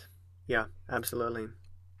 Right. Yeah, absolutely.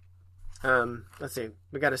 Let's see.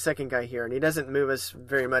 We got a second guy here, and he doesn't move us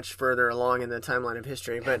very much further along in the timeline of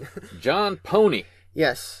history, but... John Pony.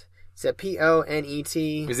 Yes. It's a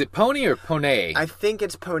P-O-N-E-T. Is it Pony or Poney? I think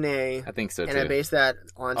it's Poney. I think so, too. And I base that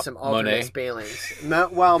on some alternate spellings.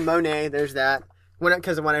 Monet, there's that.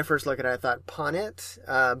 Because when I first look at it, I thought Ponnet,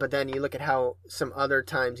 but then you look at how some other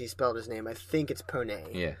times he spelled his name. I think it's Poney.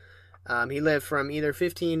 Yeah. He lived from either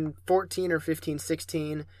 1514 or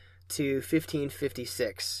 1516 to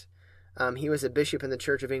 1556. He was a bishop in the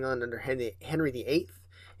Church of England under Henry VIII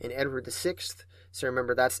and Edward VI. So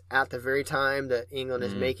remember, that's at the very time that England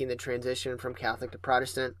is making the transition from Catholic to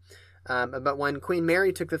Protestant. But when Queen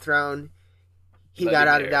Mary took the throne, he got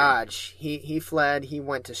out of Dodge. He fled. He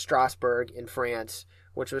went to Strasbourg in France,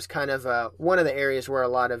 which was kind of one of the areas where a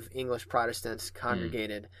lot of English Protestants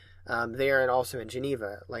congregated. There, and also in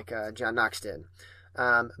Geneva, like John Knox did.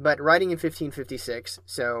 But writing in 1556,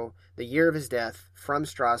 so the year of his death, from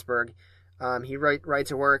Strasbourg, he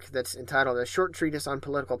writes a work that's entitled A Short Treatise on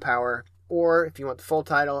Political Power, or, if you want the full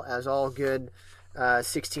title, as all good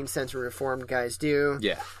 16th century Reformed guys do.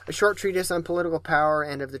 Yeah. A short treatise on political power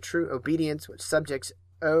and of the true obedience which subjects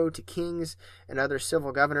owe to kings and other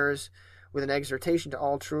civil governors, with an exhortation to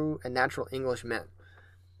all true and natural English men.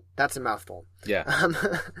 That's a mouthful. Yeah.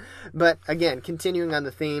 But again, continuing on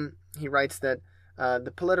the theme, he writes that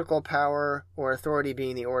the political power or authority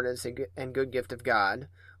being the ordinance and good gift of God,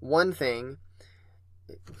 one thing...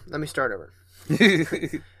 Let me start over.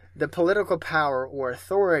 The political power or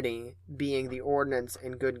authority being the ordinance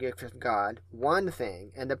and good gift of God, one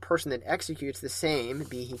thing, and the person that executes the same,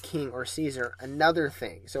 be he king or Caesar, another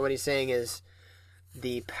thing. So what he's saying is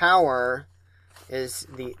the power is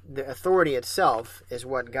the authority itself is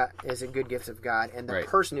what God is a good gift of God, and the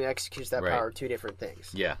person who executes that power are two different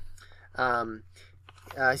things. Yeah.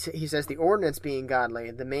 He says the ordinance being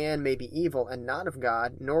godly, the man may be evil and not of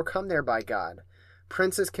God, nor come there by God.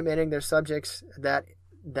 Princes committing their subjects that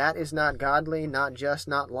is not godly, not just,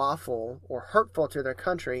 not lawful, or hurtful to their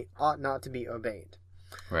country, ought not to be obeyed.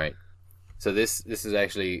 Right. So this is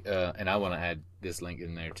actually, and I want to add this link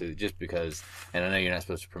in there too, just because, and I know you're not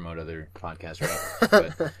supposed to promote other podcasts,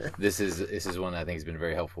 right? But this is one that I think has been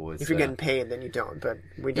very helpful. If you're getting paid, then you don't, but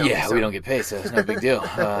we don't. Yeah, so. We don't get paid, so it's no big deal.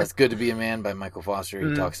 It's Good to Be a Man by Michael Foster.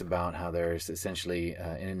 He talks about how there's essentially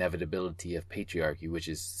an inevitability of patriarchy, which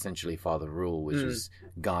is essentially father rule, which is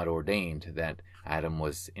God ordained, that Adam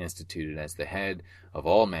was instituted as the head of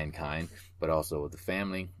all mankind, but also of the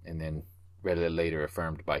family, and then rather later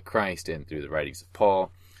affirmed by Christ and through the writings of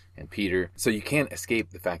Paul and Peter. So you can't escape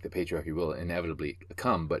the fact that patriarchy will inevitably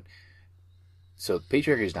come, but so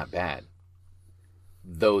patriarchy is not bad,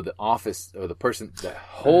 though the office or the person that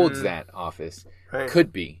holds that office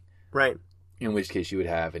could be. Right. In which case you would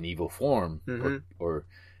have an evil form or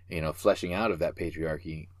fleshing out of that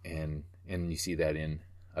patriarchy, and you see that in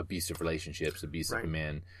abusive relationships, abusive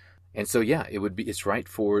men. And so it's right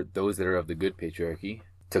for those that are of the good patriarchy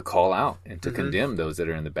to call out and to condemn those that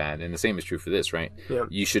are in the bad. And the same is true for this, right? Yeah.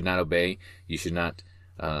 You should not obey. You should not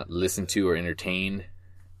listen to or entertain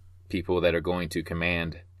people that are going to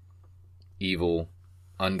command evil,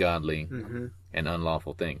 ungodly, and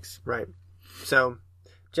unlawful things. Right. So,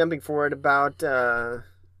 jumping forward about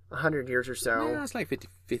 100 years or so. Yeah, it's like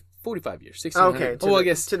 45 years. 1600. Okay. I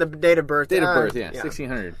guess to the date of birth. Date of birth,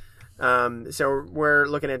 1600. So we're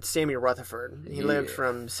looking at Samuel Rutherford. He lived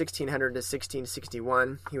from 1600 to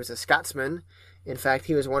 1661. He was a Scotsman. In fact,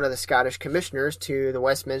 he was one of the Scottish commissioners to the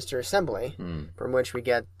Westminster Assembly, from which we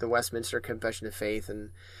get the Westminster Confession of Faith and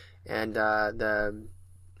the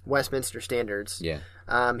Westminster Standards. Yeah.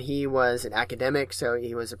 He was an academic, so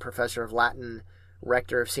he was a professor of Latin,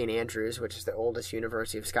 rector of St. Andrews, which is the oldest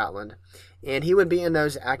university of Scotland. And he would be in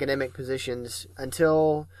those academic positions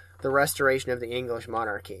until the restoration of the English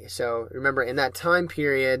monarchy. So remember, in that time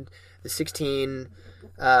period, the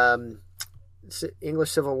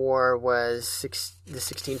English Civil War was the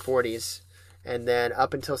 1640s. And then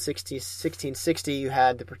up until 1660, you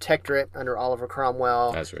had the Protectorate under Oliver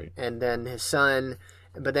Cromwell. That's right. And then his son.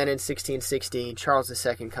 But then in 1660, Charles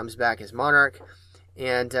II comes back as monarch.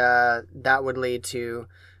 And that would lead to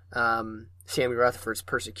Samuel Rutherford's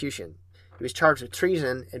persecution. He was charged with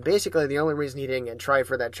treason, and basically the only reason he didn't get tried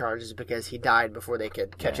for that charge is because he died before they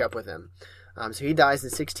could catch up with him. So he dies in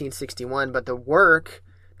 1661, but the work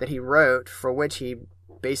that he wrote, for which he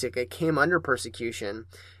basically came under persecution,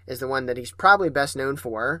 is the one that he's probably best known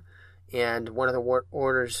for, and one of the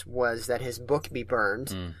orders was that his book be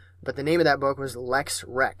burned. But the name of that book was Lex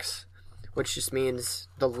Rex, which just means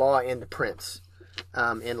the law and the prince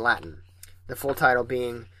in Latin. The full title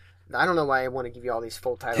being... I don't know why I want to give you all these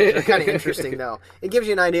full titles. They're kind of interesting, though. It gives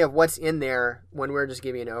you an idea of what's in there when we're just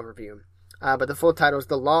giving you an overview. But the full title is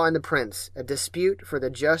The Law and the Prince, a dispute for the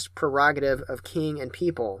just prerogative of king and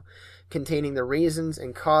people, containing the reasons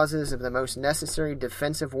and causes of the most necessary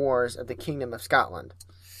defensive wars of the Kingdom of Scotland.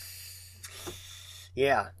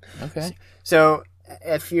 Yeah. Okay. So,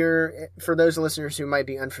 for those listeners who might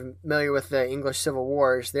be unfamiliar with the English Civil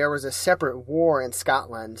Wars, there was a separate war in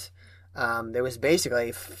Scotland that was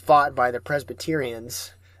basically fought by the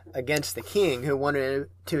Presbyterians against the king, who wanted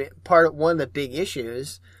to one of the big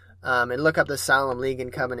issues, and look up the Solemn League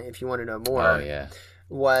and Covenant if you want to know more. Oh, yeah.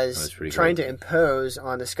 Was trying to impose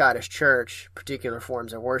on the Scottish Church particular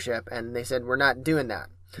forms of worship, and they said, we're not doing that.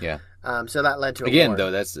 Yeah. So that led to a war.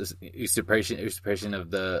 Though, that's usurpation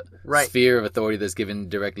of the sphere of authority that's given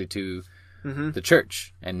directly to the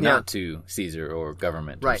church and not to Caesar or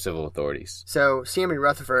government or civil authorities. So Samuel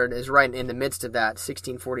Rutherford is right in the midst of that.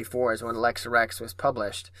 1644 is when Lex Rex was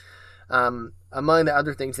published. Among the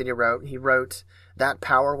other things that he wrote, that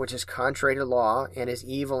power which is contrary to law and is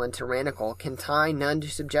evil and tyrannical can tie none to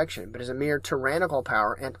subjection, but is a mere tyrannical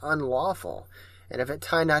power and unlawful. And if it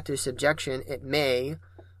tie not to subjection, it may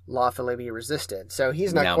lawfully be resisted. So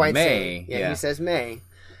he's not quite saying. Yeah, he says may.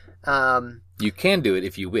 You can do it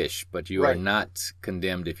if you wish, but you are not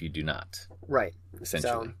condemned if you do not. Right.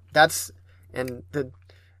 Essentially. So that's, and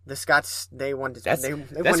the Scots, they wanted to...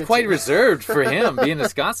 That's quite reserved for him, being a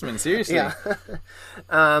Scotsman, seriously. Yeah.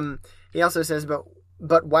 He also says,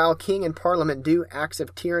 but while king and parliament do acts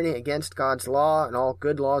of tyranny against God's law and all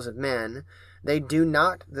good laws of men, they do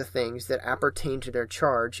not the things that appertain to their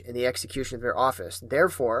charge in the execution of their office.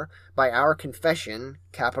 Therefore, by our confession,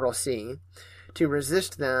 capital C, to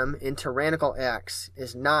resist them in tyrannical acts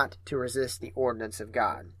is not to resist the ordinance of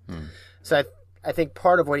God. So I think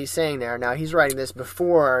part of what he's saying there, now he's writing this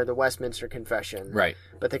before the Westminster Confession. Right.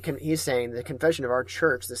 But he's saying the confession of our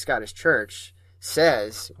church, the Scottish Church,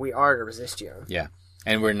 says we are to resist you. Yeah.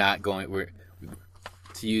 And we're not going...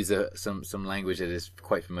 To use some language that is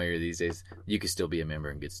quite familiar these days, you could still be a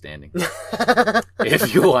member in good standing.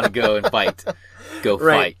 If you want to go and fight,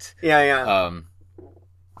 fight. Yeah.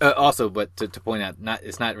 Also, but to point out,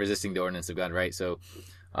 it's not resisting the ordinance of God, right? So,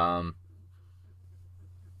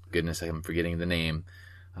 goodness, I'm forgetting the name.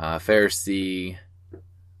 Pharisee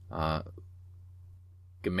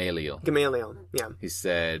Gamaliel. Yeah. He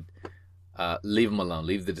said, leave them alone.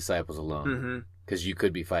 Leave the disciples alone. Because you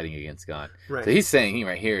could be fighting against God. Right. So he's saying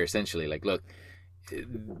right here, essentially, like, look,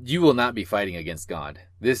 you will not be fighting against God.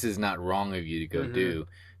 This is not wrong of you to go do,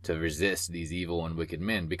 to resist these evil and wicked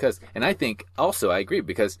men. And I think, also, I agree,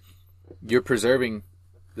 because you're preserving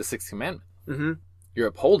the Sixth Commandment. You're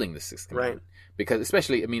upholding the Sixth Commandment. Right. Because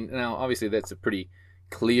especially, I mean, now, obviously, that's a pretty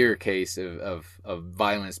clear case of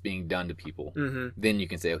violence being done to people. Then you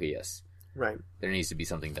can say, okay, yes. Right. There needs to be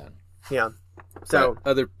something done. Yeah. So but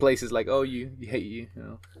other places like, oh, you hate you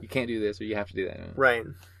can't do this or you have to do that. Right.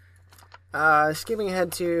 Skipping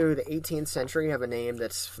ahead to the 18th century, you have a name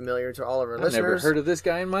that's familiar to all of our listeners. I've never heard of this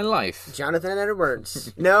guy in my life. Jonathan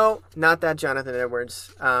Edwards. No, not that Jonathan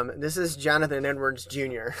Edwards. This is Jonathan Edwards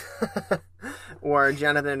Jr. or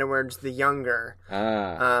Jonathan Edwards the Younger.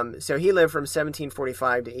 So he lived from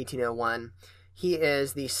 1745 to 1801. He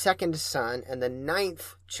is the second son and the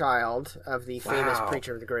 9th child of the famous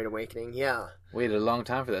preacher of the Great Awakening. Yeah. Waited a long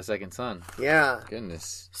time for that second son. Yeah.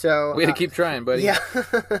 Goodness. So way to keep trying, buddy. Yeah.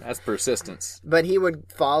 That's persistence. But he would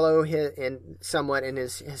follow somewhat in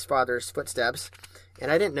his father's footsteps. And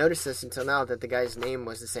I didn't notice this until now that the guy's name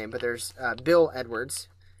was the same. But there's Bill Edwards.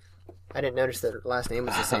 I didn't notice that last name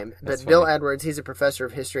was the same. But Bill Edwards, he's a professor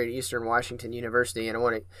of history at Eastern Washington University. And I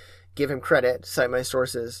want to give him credit, cite my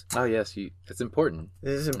sources. Oh, yes. It's important.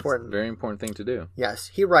 This is important. It's a very important thing to do. Yes.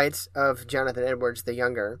 He writes of Jonathan Edwards the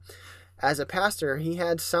Younger. As a pastor, he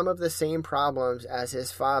had some of the same problems as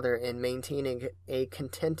his father in maintaining a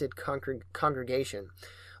contented congregation.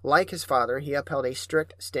 Like his father, he upheld a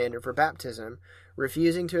strict standard for baptism,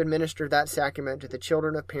 refusing to administer that sacrament to the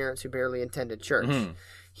children of parents who barely attended church. Mm-hmm.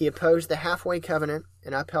 He opposed the halfway covenant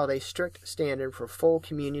and upheld a strict standard for full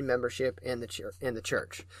communion membership in the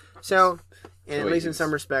church. So at least in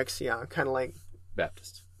some respects, yeah, kind of like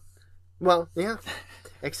Baptist. Well, yeah,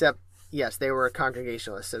 except yes, they were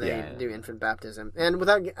Congregationalists, so they do infant baptism. And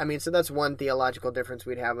so that's one theological difference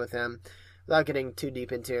we'd have with him. Without getting too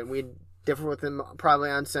deep into it, we'd differ with him probably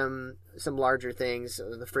on some larger things,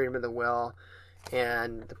 the freedom of the will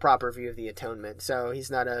and the proper view of the atonement. So he's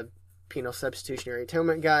not a penal substitutionary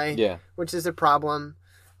atonement guy, which is a problem.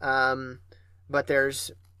 But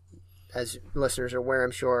there's, as listeners are aware,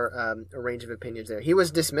 I'm sure, a range of opinions there. He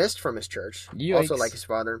was dismissed from his church, also like his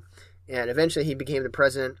father, and eventually he became the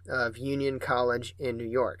president of Union College in New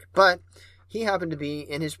York. But he happened to be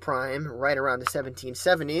in his prime right around the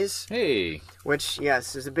 1770s. Hey. Which,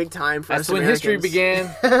 yes, is a big time for us Americans. That's when history began.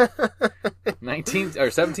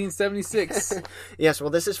 1776. Yes, well,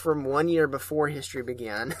 this is from 1 year before history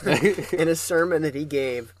began. In a sermon that he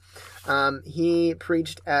gave, he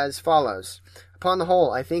preached as follows. Upon the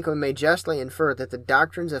whole, I think we may justly infer that the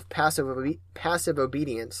doctrines of passive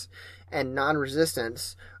obedience and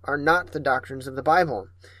non-resistance are not the doctrines of the Bible,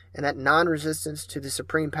 and that non-resistance to the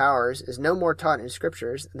supreme powers is no more taught in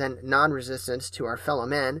Scriptures than non-resistance to our fellow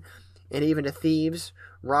men, and even to thieves,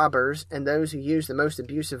 robbers, and those who use the most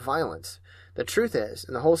abusive violence. The truth is,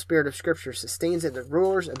 and the whole spirit of Scripture sustains it, that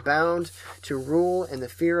rulers are bound to rule in the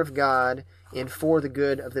fear of God and for the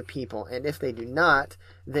good of the people. And if they do not,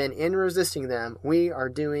 then in resisting them, we are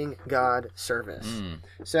doing God service.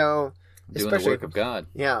 So, doing the work of God.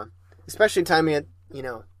 Yeah. Especially timing at,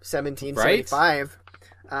 1775. Right?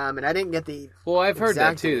 And I didn't get the Well, I've heard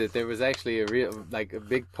that too, that there was actually a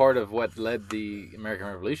big part of what led the American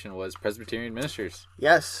Revolution was Presbyterian ministers.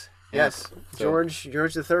 Yes. Yes. So,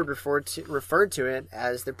 George III referred to it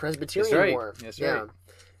as the Presbyterian War. That's right.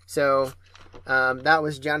 So that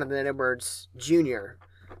was Jonathan Edwards Jr.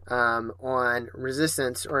 On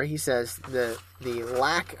resistance, or he says the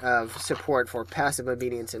lack of support for passive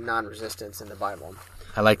obedience and non-resistance in the Bible.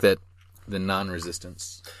 I like that, the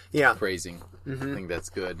non-resistance phrasing. Mm-hmm. I think that's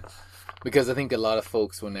good, because I think a lot of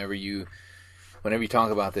folks, whenever you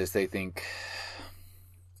talk about this, they think,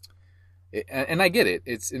 and I get it.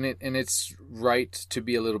 It's right to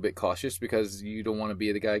be a little bit cautious, because you don't want to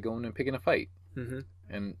be the guy going and picking a fight. Mm-hmm.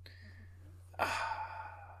 And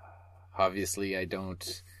obviously, I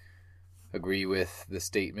don't agree with the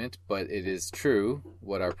statement, but it is true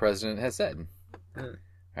what our president has said.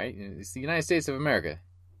 Right? It's the United States of America.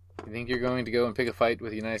 You think you're going to go and pick a fight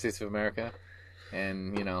with the United States of America,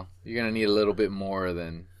 and you're going to need a little bit more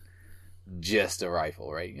than just a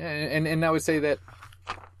rifle, right? And I would say that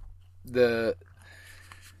the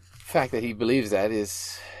fact that he believes that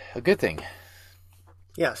is a good thing.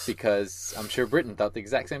 Yes. Because I'm sure Britain thought the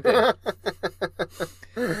exact same thing.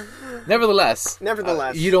 Nevertheless,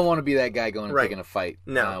 you don't want to be that guy going and picking a fight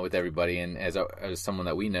with everybody. And as someone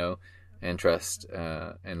that we know and trust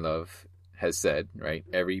and love has said, right,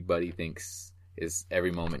 everybody thinks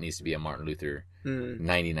every moment needs to be a Martin Luther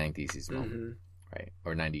 99 Theses moment, right?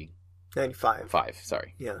 Or 95. 5,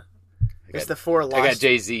 sorry. Yeah. It's the 4 lost. I got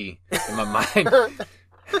Jay-Z in my mind.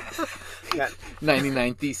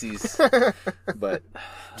 99 Theses. But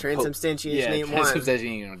transubstantiation ain't one.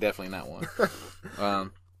 Transubstantiation definitely not one.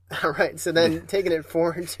 All right, so then taking it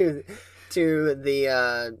forward to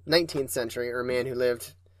the 19th century, or a man who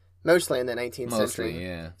lived mostly in the 19th century.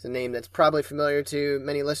 Yeah. It's a name that's probably familiar to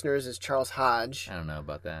many listeners, is Charles Hodge. I don't know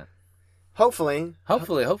about that. Hopefully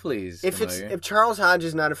he's familiar. If Charles Hodge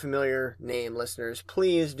is not a familiar name, listeners,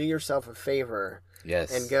 please do yourself a favor.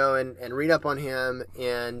 Yes. And go and read up on him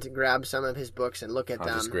and grab some of his books and look at them.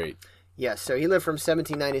 That's great. Yes, so he lived from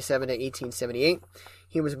 1797 to 1878.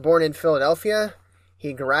 He was born in Philadelphia.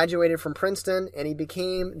 He graduated from Princeton, and he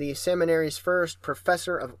became the seminary's first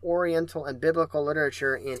professor of Oriental and Biblical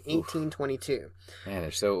Literature in 1822. Man, they're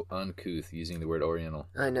so uncouth using the word Oriental.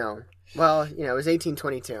 I know. Well, it was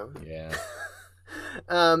 1822. Yeah.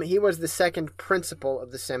 He was the second principal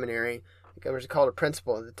of the seminary. It was called a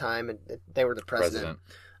principal at the time, and they were the president.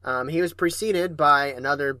 He was preceded by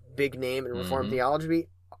another big name in Reformed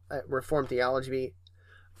theology.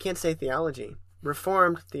 Can't say theology.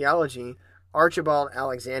 Reformed theology. Archibald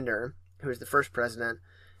Alexander, who was the first president,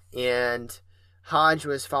 and Hodge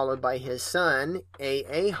was followed by his son,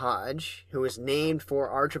 A.A. Hodge, who was named for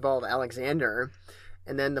Archibald Alexander.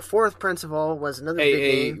 And then the fourth principal was another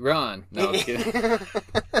big name. Ron. No, I'm kidding.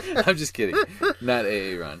 I'm just kidding. Not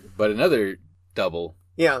A.A. Ron, but another double.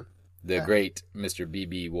 Yeah. The great Mr.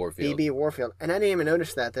 B.B. Warfield. B.B. Warfield. And I didn't even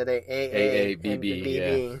notice that A.A. B.B.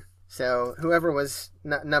 Yeah. So whoever was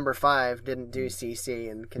number 5 didn't do CC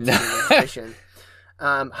and continue the tradition.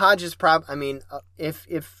 Hodge is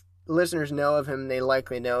if listeners know of him, they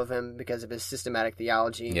likely know of him because of his systematic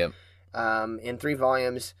theology. Yep. In 3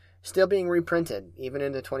 volumes, still being reprinted even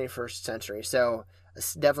in the 21st century. So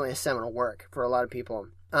it's definitely a seminal work for a lot of people.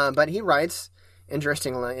 But he writes,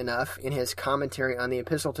 interestingly enough, in his commentary on the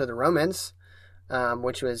Epistle to the Romans,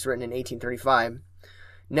 which was written in 1835,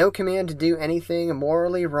 no command to do anything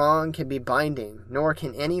morally wrong can be binding, nor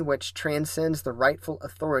can any which transcends the rightful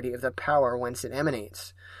authority of the power whence it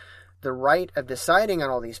emanates. The right of deciding on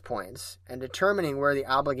all these points, and determining where the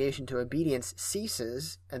obligation to obedience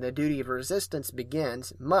ceases and the duty of resistance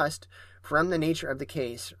begins, must, from the nature of the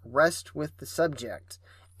case, rest with the subject,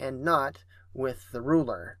 and not with the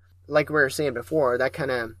ruler. Like we were saying before, that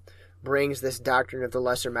kind of brings this doctrine of the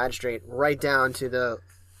lesser magistrate right down to the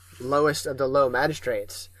lowest of the low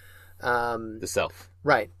magistrates. The self.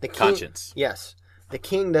 Right. The king, conscience. Yes. The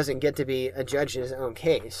king doesn't get to be a judge in his own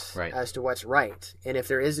case as to what's right. And if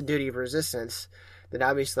there is a duty of resistance, then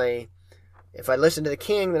obviously, if I listen to the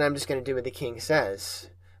king, then I'm just going to do what the king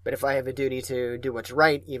says. But if I have a duty to do what's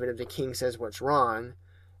right, even if the king says what's wrong,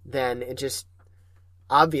 then it just,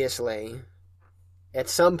 obviously, at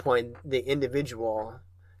some point, the individual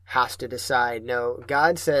has to decide, no,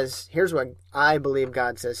 God says, here's what I believe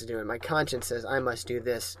God says to do, and my conscience says I must do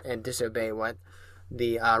this and disobey what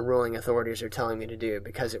the ruling authorities are telling me to do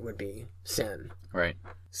because it would be sin. Right.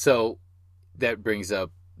 So that brings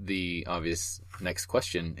up the obvious next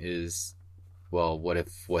question is, well, what if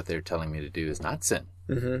what they're telling me to do is not sin?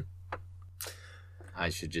 Mm-hmm. I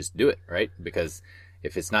should just do it, right? Because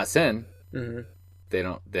if it's not sin,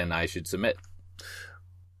 then I should submit.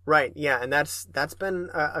 Right, yeah, and that's been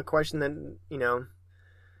a question that,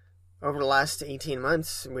 over the last 18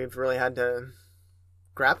 months, we've really had to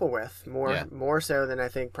grapple with, more so than I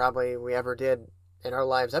think probably we ever did in our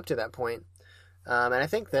lives up to that point. And I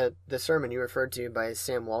think that the sermon you referred to by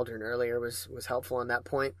Sam Waldron earlier was helpful on that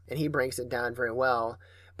point, and he breaks it down very well.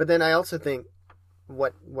 But then I also think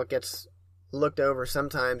what gets looked over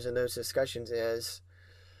sometimes in those discussions is,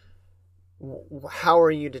 how are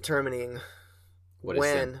you determining what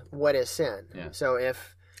is sin? Yeah. So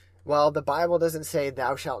the Bible doesn't say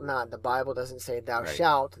thou shalt not, the Bible doesn't say thou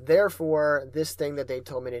shalt, therefore this thing that they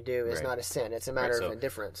told me to do is not a sin. It's a matter of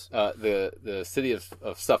indifference. The city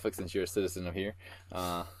of Suffolk, since you're a citizen of here,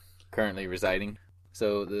 currently residing,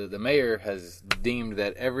 so the mayor has deemed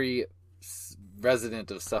that every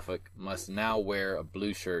resident of Suffolk must now wear a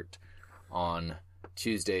blue shirt on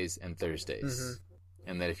Tuesdays and Thursdays,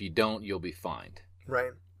 and that if you don't, you'll be fined.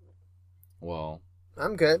 Right. Well,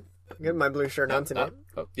 I'm good. I got my blue shirt on today.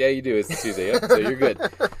 Yeah, you do. It's Tuesday, so you're good.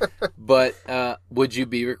 But would you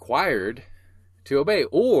be required to obey,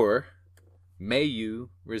 or may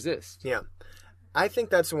you resist? Yeah. I think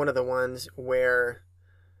that's one of the ones where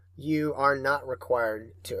you are not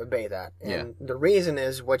required to obey that. And the reason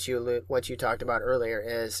is what you talked about earlier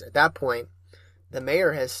is, at that point, the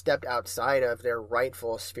mayor has stepped outside of their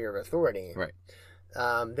rightful sphere of authority. Right.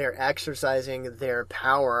 They're exercising their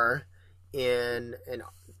power in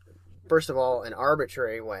first of all, an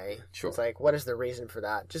arbitrary way. Sure. It's like, what is the reason for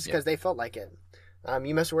that? Just because they felt like it.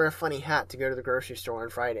 You must wear a funny hat to go to the grocery store on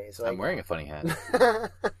Fridays. I'm wearing a funny hat. Well,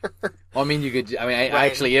 I mean, you could. I mean, I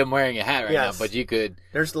actually am wearing a hat right now, but you could.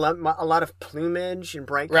 There's a lot of plumage and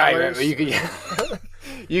bright colors. Right. You could.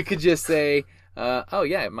 You could just say, "Oh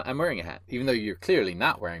yeah, I'm wearing a hat," even though you're clearly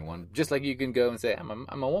not wearing one. Just like you can go and say, "I'm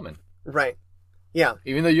a woman." Right. Yeah.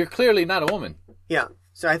 Even though you're clearly not a woman. Yeah.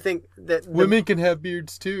 So I think that women can have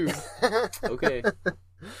beards too. Okay.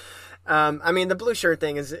 I mean, the blue shirt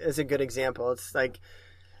thing is a good example. It's like,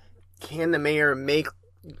 can the mayor make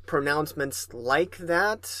pronouncements like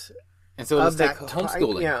that? And so let's take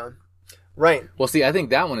homeschooling. Yeah. Right. Well, see, I think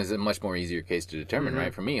that one is a much more easier case to determine, Mm-hmm.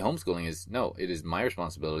 right? For me, homeschooling it is my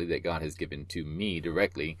responsibility that God has given to me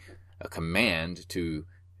directly, a command to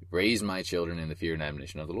raise my children in the fear and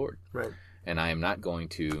admonition of the Lord. Right. And I am not going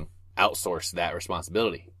to outsource that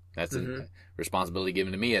responsibility. That's Mm-hmm. a responsibility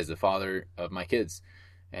given to me as the father of my kids,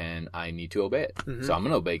 and I need to obey it. Mm-hmm. So I'm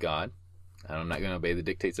going to obey God, and I'm not going to obey the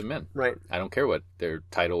dictates of men. Right. I don't care what their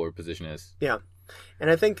title or position is. Yeah. And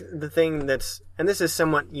I think the thing and this is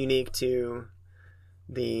somewhat unique to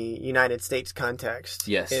the United States context,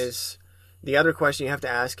 Yes. is the other question you have to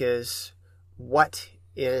ask is, what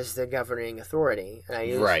is the governing authority? And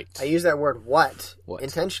I use that word what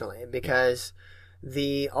intentionally because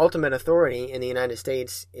the ultimate authority in the United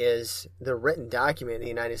States is the written document of the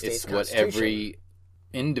United States Constitution. It's what every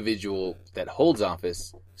individual that holds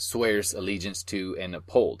office swears allegiance to and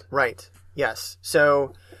uphold. Right. Yes.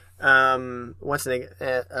 So, what's an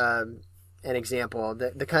example?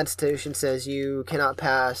 The Constitution says you cannot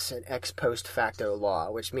pass an ex post facto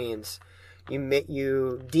law, which means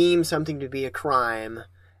you deem something to be a crime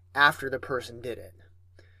after the person did it.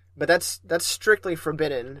 But that's strictly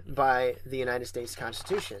forbidden by the United States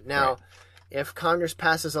Constitution. Now, if Congress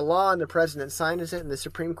passes a law and the president signs it and the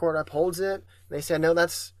Supreme Court upholds it, they say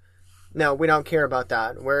no, we don't care about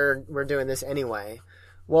that. We're doing this anyway.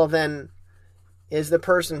 Well, then, is the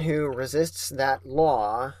person who resists that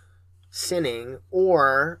law sinning,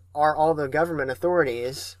 or are all the government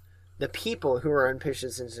authorities, the people who are in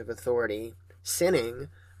positions of authority, sinning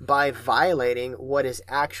by violating what is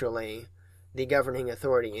actually the governing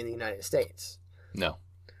authority in the United States? No.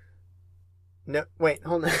 No, wait,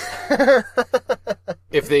 hold on.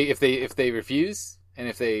 If they refuse and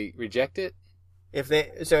if they reject it,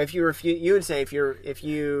 if you refuse, you would say if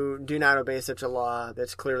you do not obey such a law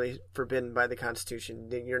that's clearly forbidden by the Constitution,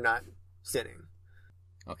 then you're not sinning.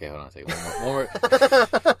 Okay, hold on a second.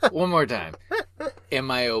 One more time.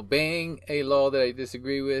 Am I obeying a law that I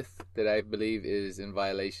disagree with, that I believe is in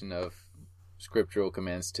violation of scriptural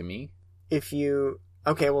commands to me?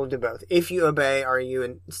 Okay, we'll do both. If you obey, are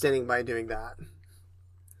you sinning by doing that?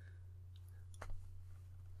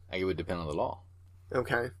 It would depend on the law.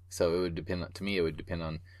 Okay. So it would depend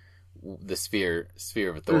on the sphere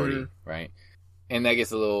of authority, mm-hmm. right? And that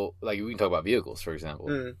gets a little, like, we can talk about vehicles, for example.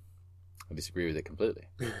 Mm. I disagree with it completely.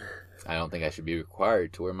 I don't think I should be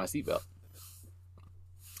required to wear my seatbelt.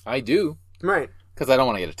 I do. Right. Because I don't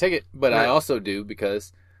want to get a ticket, but right. I also do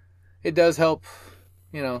because it does help,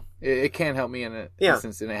 it can help me in an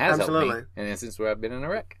instance, and it has helped me in an instance where I've been in a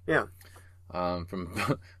wreck. Yeah.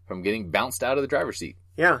 From getting bounced out of the driver's seat.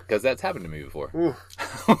 Yeah. Because that's happened to me before.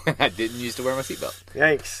 I didn't used to wear my seatbelt.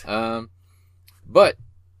 Yikes. But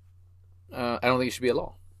I don't think it should be a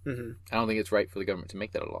law. Mm-hmm. I don't think it's right for the government to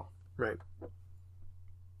make that a law. Right.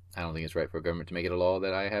 I don't think it's right for a government to make it a law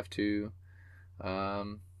that I have to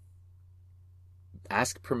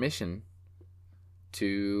ask permission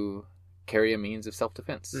to carry a means of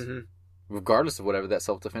self-defense. Mm-hmm. Regardless of whatever that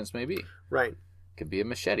self-defense may be. Right. Could be a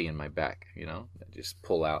machete in my back, just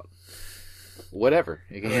pull out. Whatever.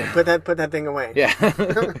 Put that thing away. Yeah.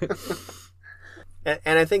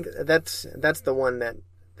 and I think that's the one that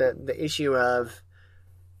the issue of,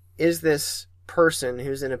 is this person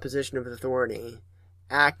who's in a position of authority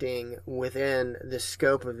acting within the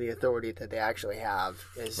scope of the authority that they actually have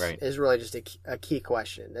is really just a key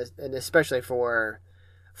question, and especially for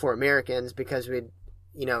Americans, because in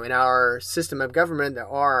our system of government there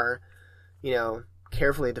are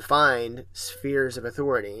carefully defined spheres of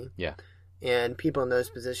authority. Yeah. And people in those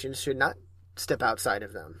positions should not step outside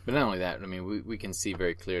of them. But not only that, we can see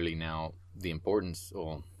very clearly now the importance,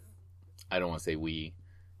 well, I don't want to say we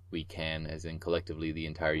can, as in collectively the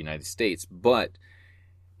entire United States, but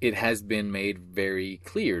it has been made very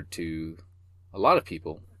clear to a lot of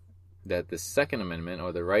people that the Second Amendment,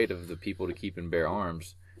 or the right of the people to keep and bear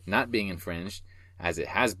arms, not being infringed, as it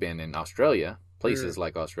has been in Australia, places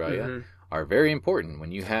like Australia, mm-hmm. are very important.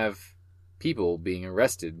 When you have people being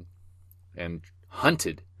arrested and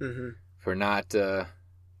hunted mm-hmm. for not,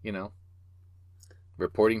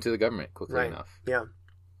 reporting to the government quickly enough. Yeah.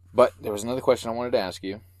 But there was another question I wanted to ask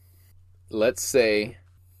you. Let's say,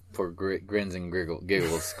 for grins and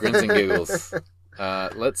giggles,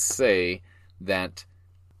 let's say that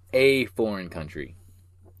a foreign country,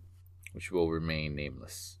 which will remain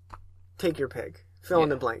nameless. Take your pick. Fill in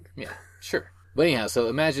the blank. Yeah, sure. But anyhow, so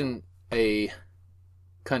imagine a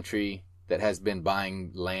country that has been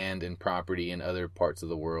buying land and property in other parts of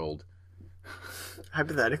the world.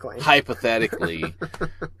 Hypothetically,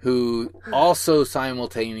 who also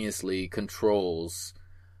simultaneously controls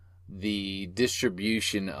the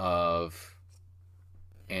distribution of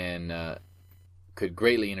and could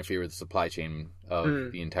greatly interfere with the supply chain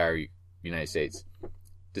of the entire United States,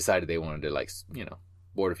 decided they wanted to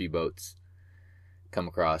board a few boats, come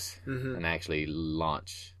across, and actually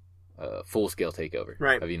launch a full-scale takeover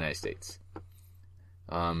of the United States.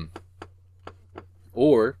 And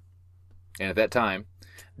at that time,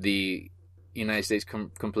 the United States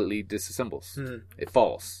completely disassembles. It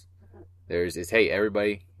falls. It's hey,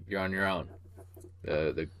 everybody, you're on your own.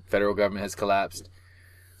 The federal government has collapsed.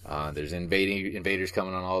 There's invaders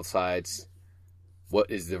coming on all sides. What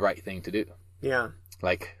is the right thing to do? Yeah.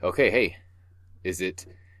 Like, okay, hey, is it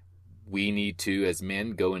we need to, as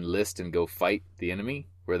men, go enlist and go fight the enemy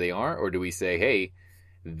where they are? Or do we say, hey,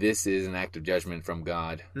 this is an act of judgment from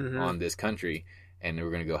God on this country, and we're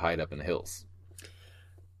going to go hide up in the hills?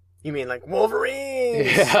 You mean like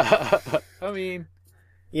Wolverines? Yeah. I mean,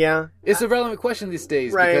 yeah. It's a relevant question these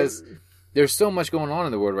days because there's so much going on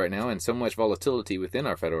in the world right now and so much volatility within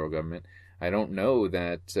our federal government. I don't know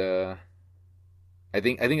that... I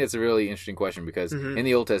think that's a really interesting question because in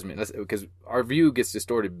the Old Testament, because our view gets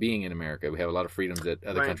distorted being in America. We have a lot of freedoms that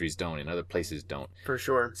other countries don't and other places don't. For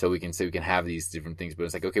sure. So we can say we can have these different things, but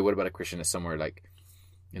it's like, okay, what about a Christian that's somewhere like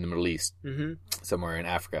in the Middle East, somewhere in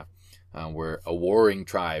Africa, where a warring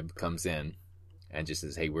tribe comes in and just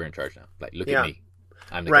says, hey, we're in charge now. Like, look at me.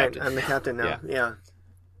 I'm the captain. I'm the captain now.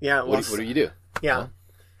 Yeah. What do you do? Yeah. Huh?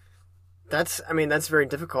 That's very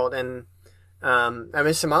difficult. And,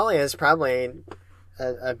 Somalia is probably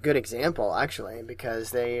a good example, actually, because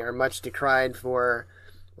they are much decried for,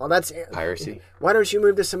 that's piracy. Why don't you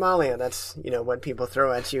move to Somalia? That's, what people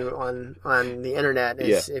throw at you on the internet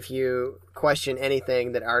is if you question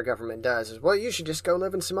anything that our government does is, well, you should just go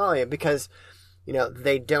live in Somalia because,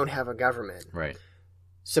 they don't have a government. Right.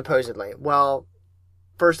 Supposedly. Well,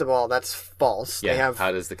 first of all, that's false. Yeah.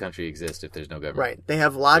 How does the country exist if there's no government? Right. They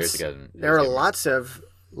have lots. There are lots of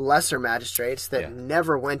lesser magistrates that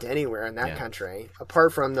never went anywhere in that country,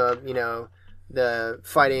 apart from the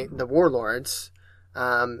fighting the warlords.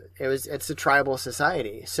 It's a tribal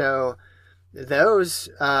society, so those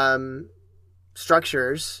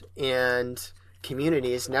structures and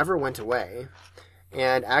communities never went away,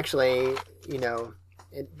 and actually,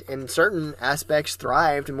 in certain aspects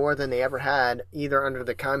thrived more than they ever had, either under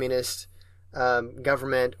the communist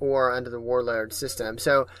government or under the warlord system.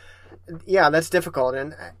 So. Yeah, that's difficult.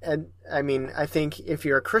 And I think if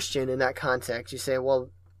you're a Christian in that context, you say,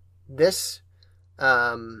 well, this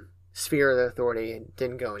sphere of authority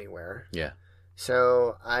didn't go anywhere. Yeah.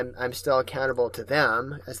 So I'm still accountable to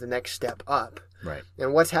them as the next step up. Right.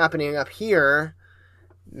 And what's happening up here,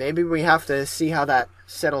 maybe we have to see how that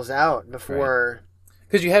settles out before.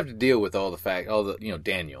 Because you have to deal with all the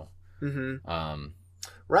Daniel.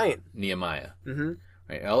 Right. Nehemiah.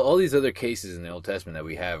 Right. All these other cases in the Old Testament that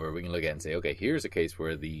we have where we can look at and say, okay, here's a case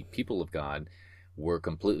where the people of God were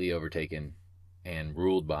completely overtaken and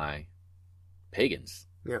ruled by pagans.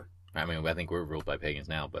 Yeah. I think we're ruled by pagans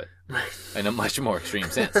now, but in a much more extreme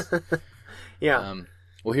sense. Yeah.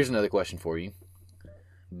 Well, here's another question for you.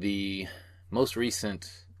 The most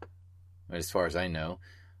recent, as far as I know,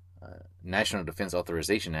 National Defense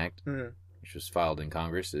Authorization Act, which was filed in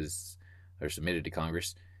Congress, or submitted to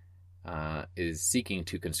Congress, is seeking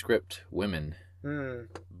to conscript women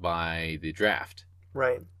by the draft.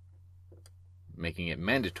 Right. Making it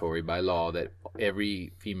mandatory by law that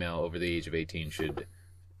every female over the age of 18 should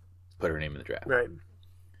put her name in the draft. Right.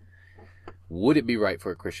 Would it be right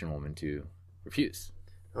for a Christian woman to refuse?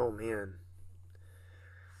 Oh, man.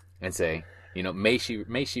 And say, may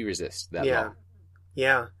she resist that law?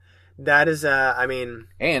 Yeah. That is, And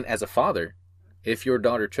as a father, if your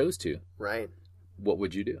daughter chose to. Right. What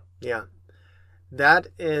would you do? Yeah. That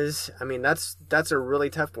is, that's a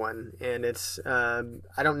really tough one. And it's, I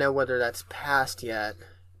don't know whether that's passed yet.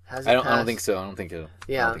 Has it passed? I don't think so. I don't think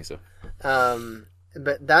so.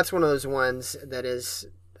 But that's one of those ones that is,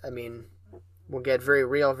 will get very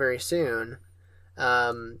real very soon.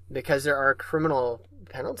 Because there are criminal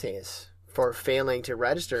penalties for failing to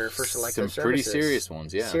register for selective services. Some pretty serious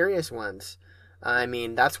ones, yeah. Serious ones.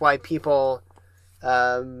 That's why people...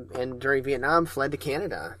 and during Vietnam fled to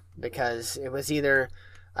Canada because it was either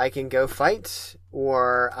I can go fight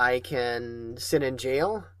or I can sit in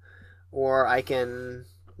jail or I can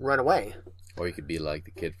run away. Or you could be like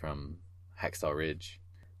the kid from Hacksaw Ridge.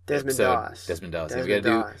 Desmond Doss. We gotta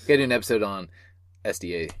do an episode on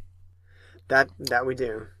SDA. That we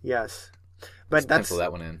do, yes. But that's pencil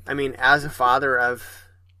that one in. As a father of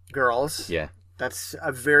girls, yeah, that's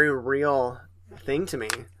a very real thing to me.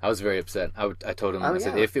 I was very upset. I told him, I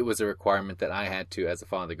said, if it was a requirement that I had to, as a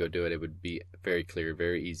father, go do it, it would be very clear,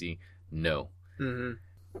 very easy. No.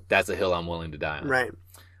 That's a hill I'm willing to die on. Right.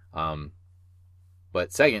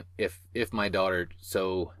 But second, if my daughter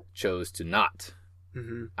so chose to not,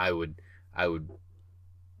 mm-hmm. I would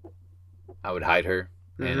hide her,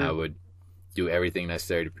 mm-hmm. and I would do everything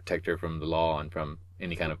necessary to protect her from the law and from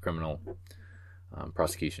any kind of criminal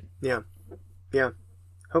prosecution. Yeah.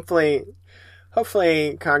 Hopefully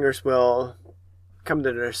Congress will come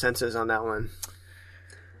to their senses on that one.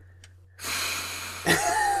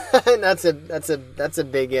 that's a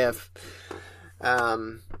big if.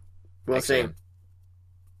 We'll see.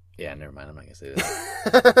 Yeah, never mind. I'm not gonna say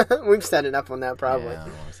that. We've set it up on that probably. Yeah, I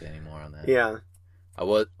don't want to say any more on that. Yeah. I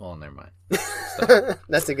would. Well, never mind.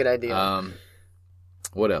 That's a good idea.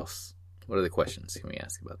 What else? What other questions can we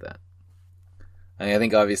ask about that? I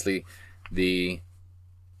think obviously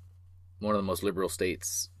one of the most liberal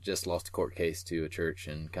states just lost a court case to a church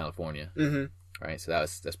in California. Mm-hmm. Right, so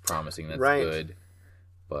that's promising. That's right. good.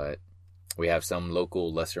 But we have some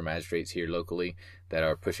local lesser magistrates here locally that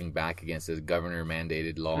are pushing back against this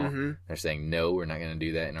governor-mandated law. Mm-hmm. They're saying, no, we're not going to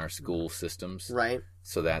do that in our school systems. Right.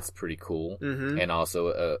 So that's pretty cool. Mm-hmm. And also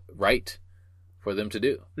a right for them to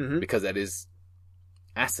do. Mm-hmm. Because that is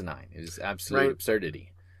asinine. It is absolute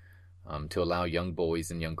absurdity. To allow young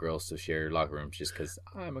boys and young girls to share locker rooms just because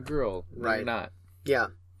I'm a girl. Right. You're not. Yeah.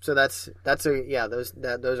 So those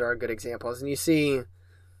are good examples. And you see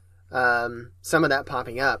some of that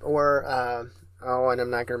popping up. Or, and I'm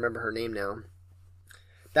not going to remember her name now.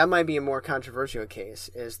 That might be a more controversial case,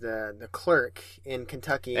 is the clerk in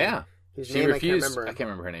Kentucky. Yeah. Whose she name refused, I can't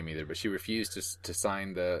remember her name either, but she refused to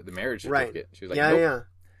sign the marriage right. certificate. She was like, yeah, nope. Yeah.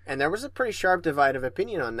 And there was a pretty sharp divide of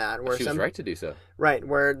opinion on that. Where she was right to do so. Right,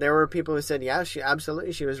 where there were people who said, yeah, she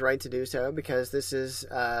was right to do so because this is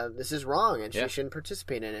wrong and she shouldn't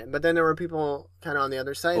participate in it. But then there were people kind of on the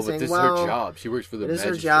other side saying, this is her job. She works for the magistrate.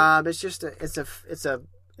 It is her job. It's just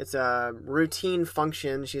it's a routine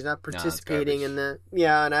function. She's not participating in the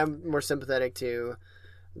and I'm more sympathetic to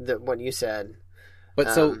what you said. But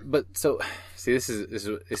see, this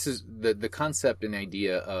is the concept and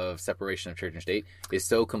idea of separation of church and state is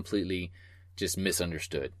so completely just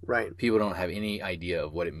misunderstood. Right. People don't have any idea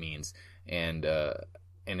of what it means, and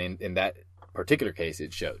in that particular case,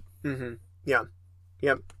 it showed. Mm-hmm. Yeah.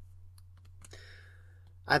 Yep.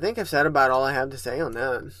 I think I've said about all I have to say on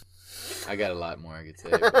that. I got a lot more I could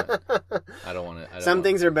say, but I don't want to. Some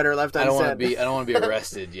things are better left unsaid. I don't want to be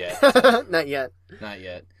arrested yet. Not yet. Not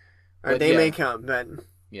yet. Or they may come, but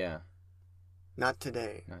yeah, not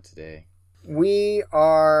today. Not today. We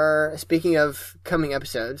are, speaking of coming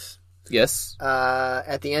episodes. Yes.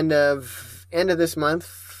 At the end of this month,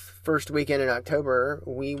 first weekend in October,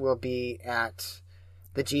 we will be at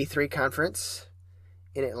the G3 conference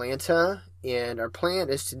in Atlanta, and our plan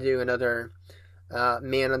is to do another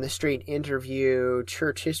man on the street interview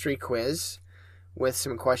church history quiz with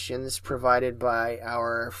some questions provided by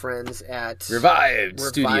our friends at Revived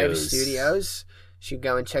Studios. Should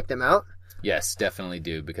go and check them out. Yes, definitely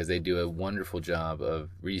do, because they do a wonderful job of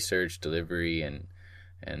research, delivery, and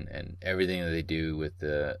everything that they do with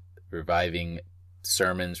the reviving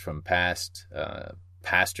sermons from past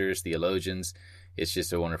pastors, theologians. It's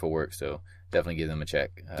just a wonderful work, so definitely give them a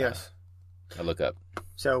check. Yes. A look up.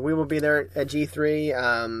 So we will be there at G3.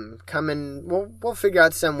 We'll figure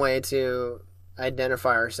out some way to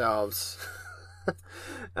identify ourselves.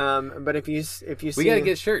 But if you see, we gotta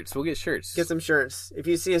get shirts. We'll get shirts. Get some shirts. If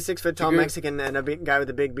you see a 6 foot tall Mexican and a guy with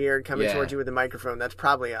a big beard coming towards you with a microphone, that's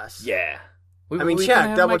probably us. Yeah.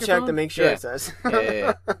 Double check to make sure it's us.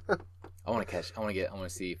 Yeah. I want to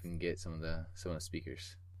see if we can get some of the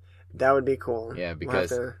speakers. That would be cool. Yeah,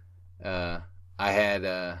 because I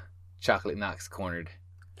had Chocolate Knox cornered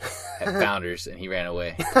at Founders, and he ran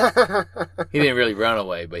away. He didn't really run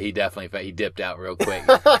away, but he dipped out real quick.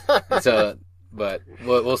 And so, but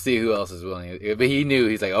we'll see who else is willing. But he knew.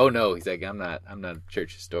 He's like, oh no. He's like, I'm not a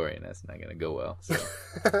church historian. That's not gonna go well. So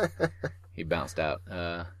he bounced out.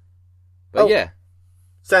 Yeah.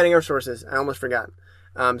 Citing our sources. I almost forgot.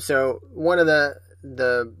 So one of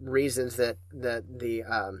the reasons that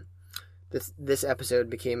this episode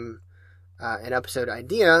became an episode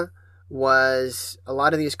idea was a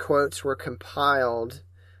lot of these quotes were compiled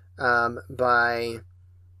by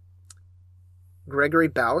Gregory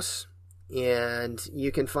Baus, and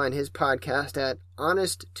you can find his podcast at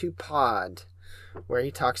Honest to Pod, where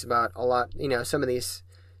he talks about a lot, some of these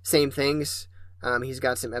same things. He's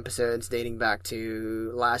got some episodes dating back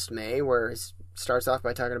to last May, where he starts off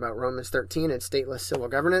by talking about Romans 13 and stateless civil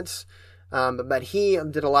governance. But he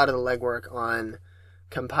did a lot of the legwork on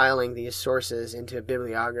compiling these sources into a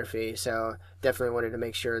bibliography, so definitely wanted to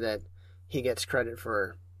make sure that he gets credit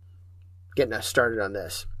for getting us started on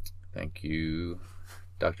this. Thank you,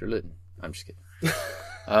 Dr. Litton. I'm just kidding.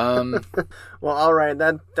 Well, all right.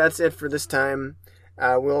 That's it for this time.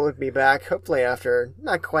 We'll be back hopefully after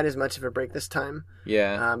not quite as much of a break this time.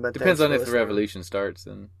 Yeah. But depends on if the revolution starts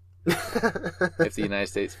and if the United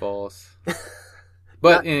States falls.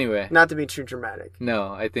 But anyway. Not to be too dramatic.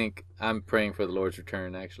 No, I think I'm praying for the Lord's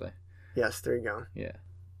return, actually. Yes, there you go. Yeah.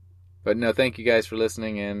 But no, thank you guys for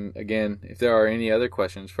listening. And again, if there are any other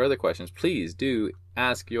further questions, please do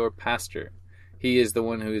ask your pastor. He is the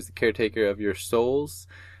one who is the caretaker of your souls,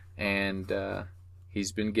 and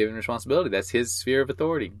he's been given responsibility. That's his sphere of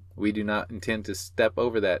authority. We do not intend to step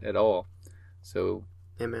over that at all. So,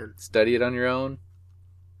 amen. Study it on your own,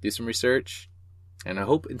 do some research, and I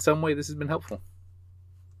hope in some way this has been helpful.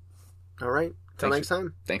 All right. Till next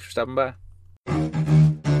time. Thanks for stopping by.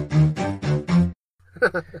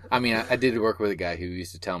 I mean, I did work with a guy who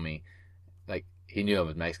used to tell me, like, he knew I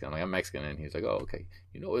was Mexican. I'm like, I'm Mexican. And he was like, oh, okay.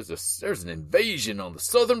 You know, there's an invasion on the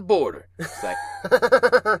southern border. It's like,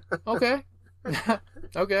 okay.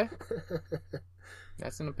 Okay.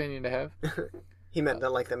 That's an opinion to have. He meant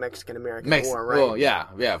that, like, the Mexican-American War, right? Well,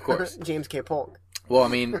 yeah, of course. James K. Polk. Well, I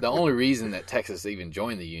mean, the only reason that Texas even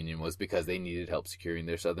joined the Union was because they needed help securing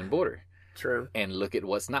their southern border. True. And look at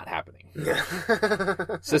what's not happening.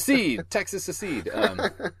 Secede. Texas secede.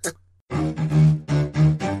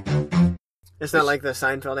 It's not like the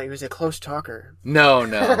Seinfeld. He was a close talker. No.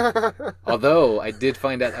 Although, I did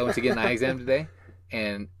find out, I went to get an eye exam today,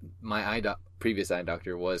 and my previous eye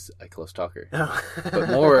doctor was a close talker. Oh. But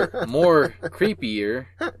more creepier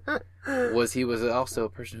was he was also a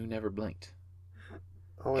person who never blinked.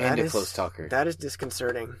 Oh, and a close talker. That is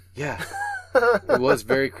disconcerting. Yeah. It was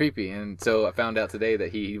very creepy, and so I found out today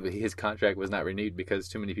that his contract was not renewed because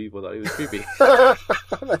too many people thought he was creepy.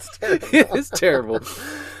 That's terrible. It's terrible.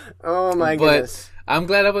 Oh my goodness. But I'm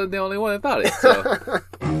glad I wasn't the only one that thought it.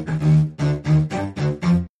 So.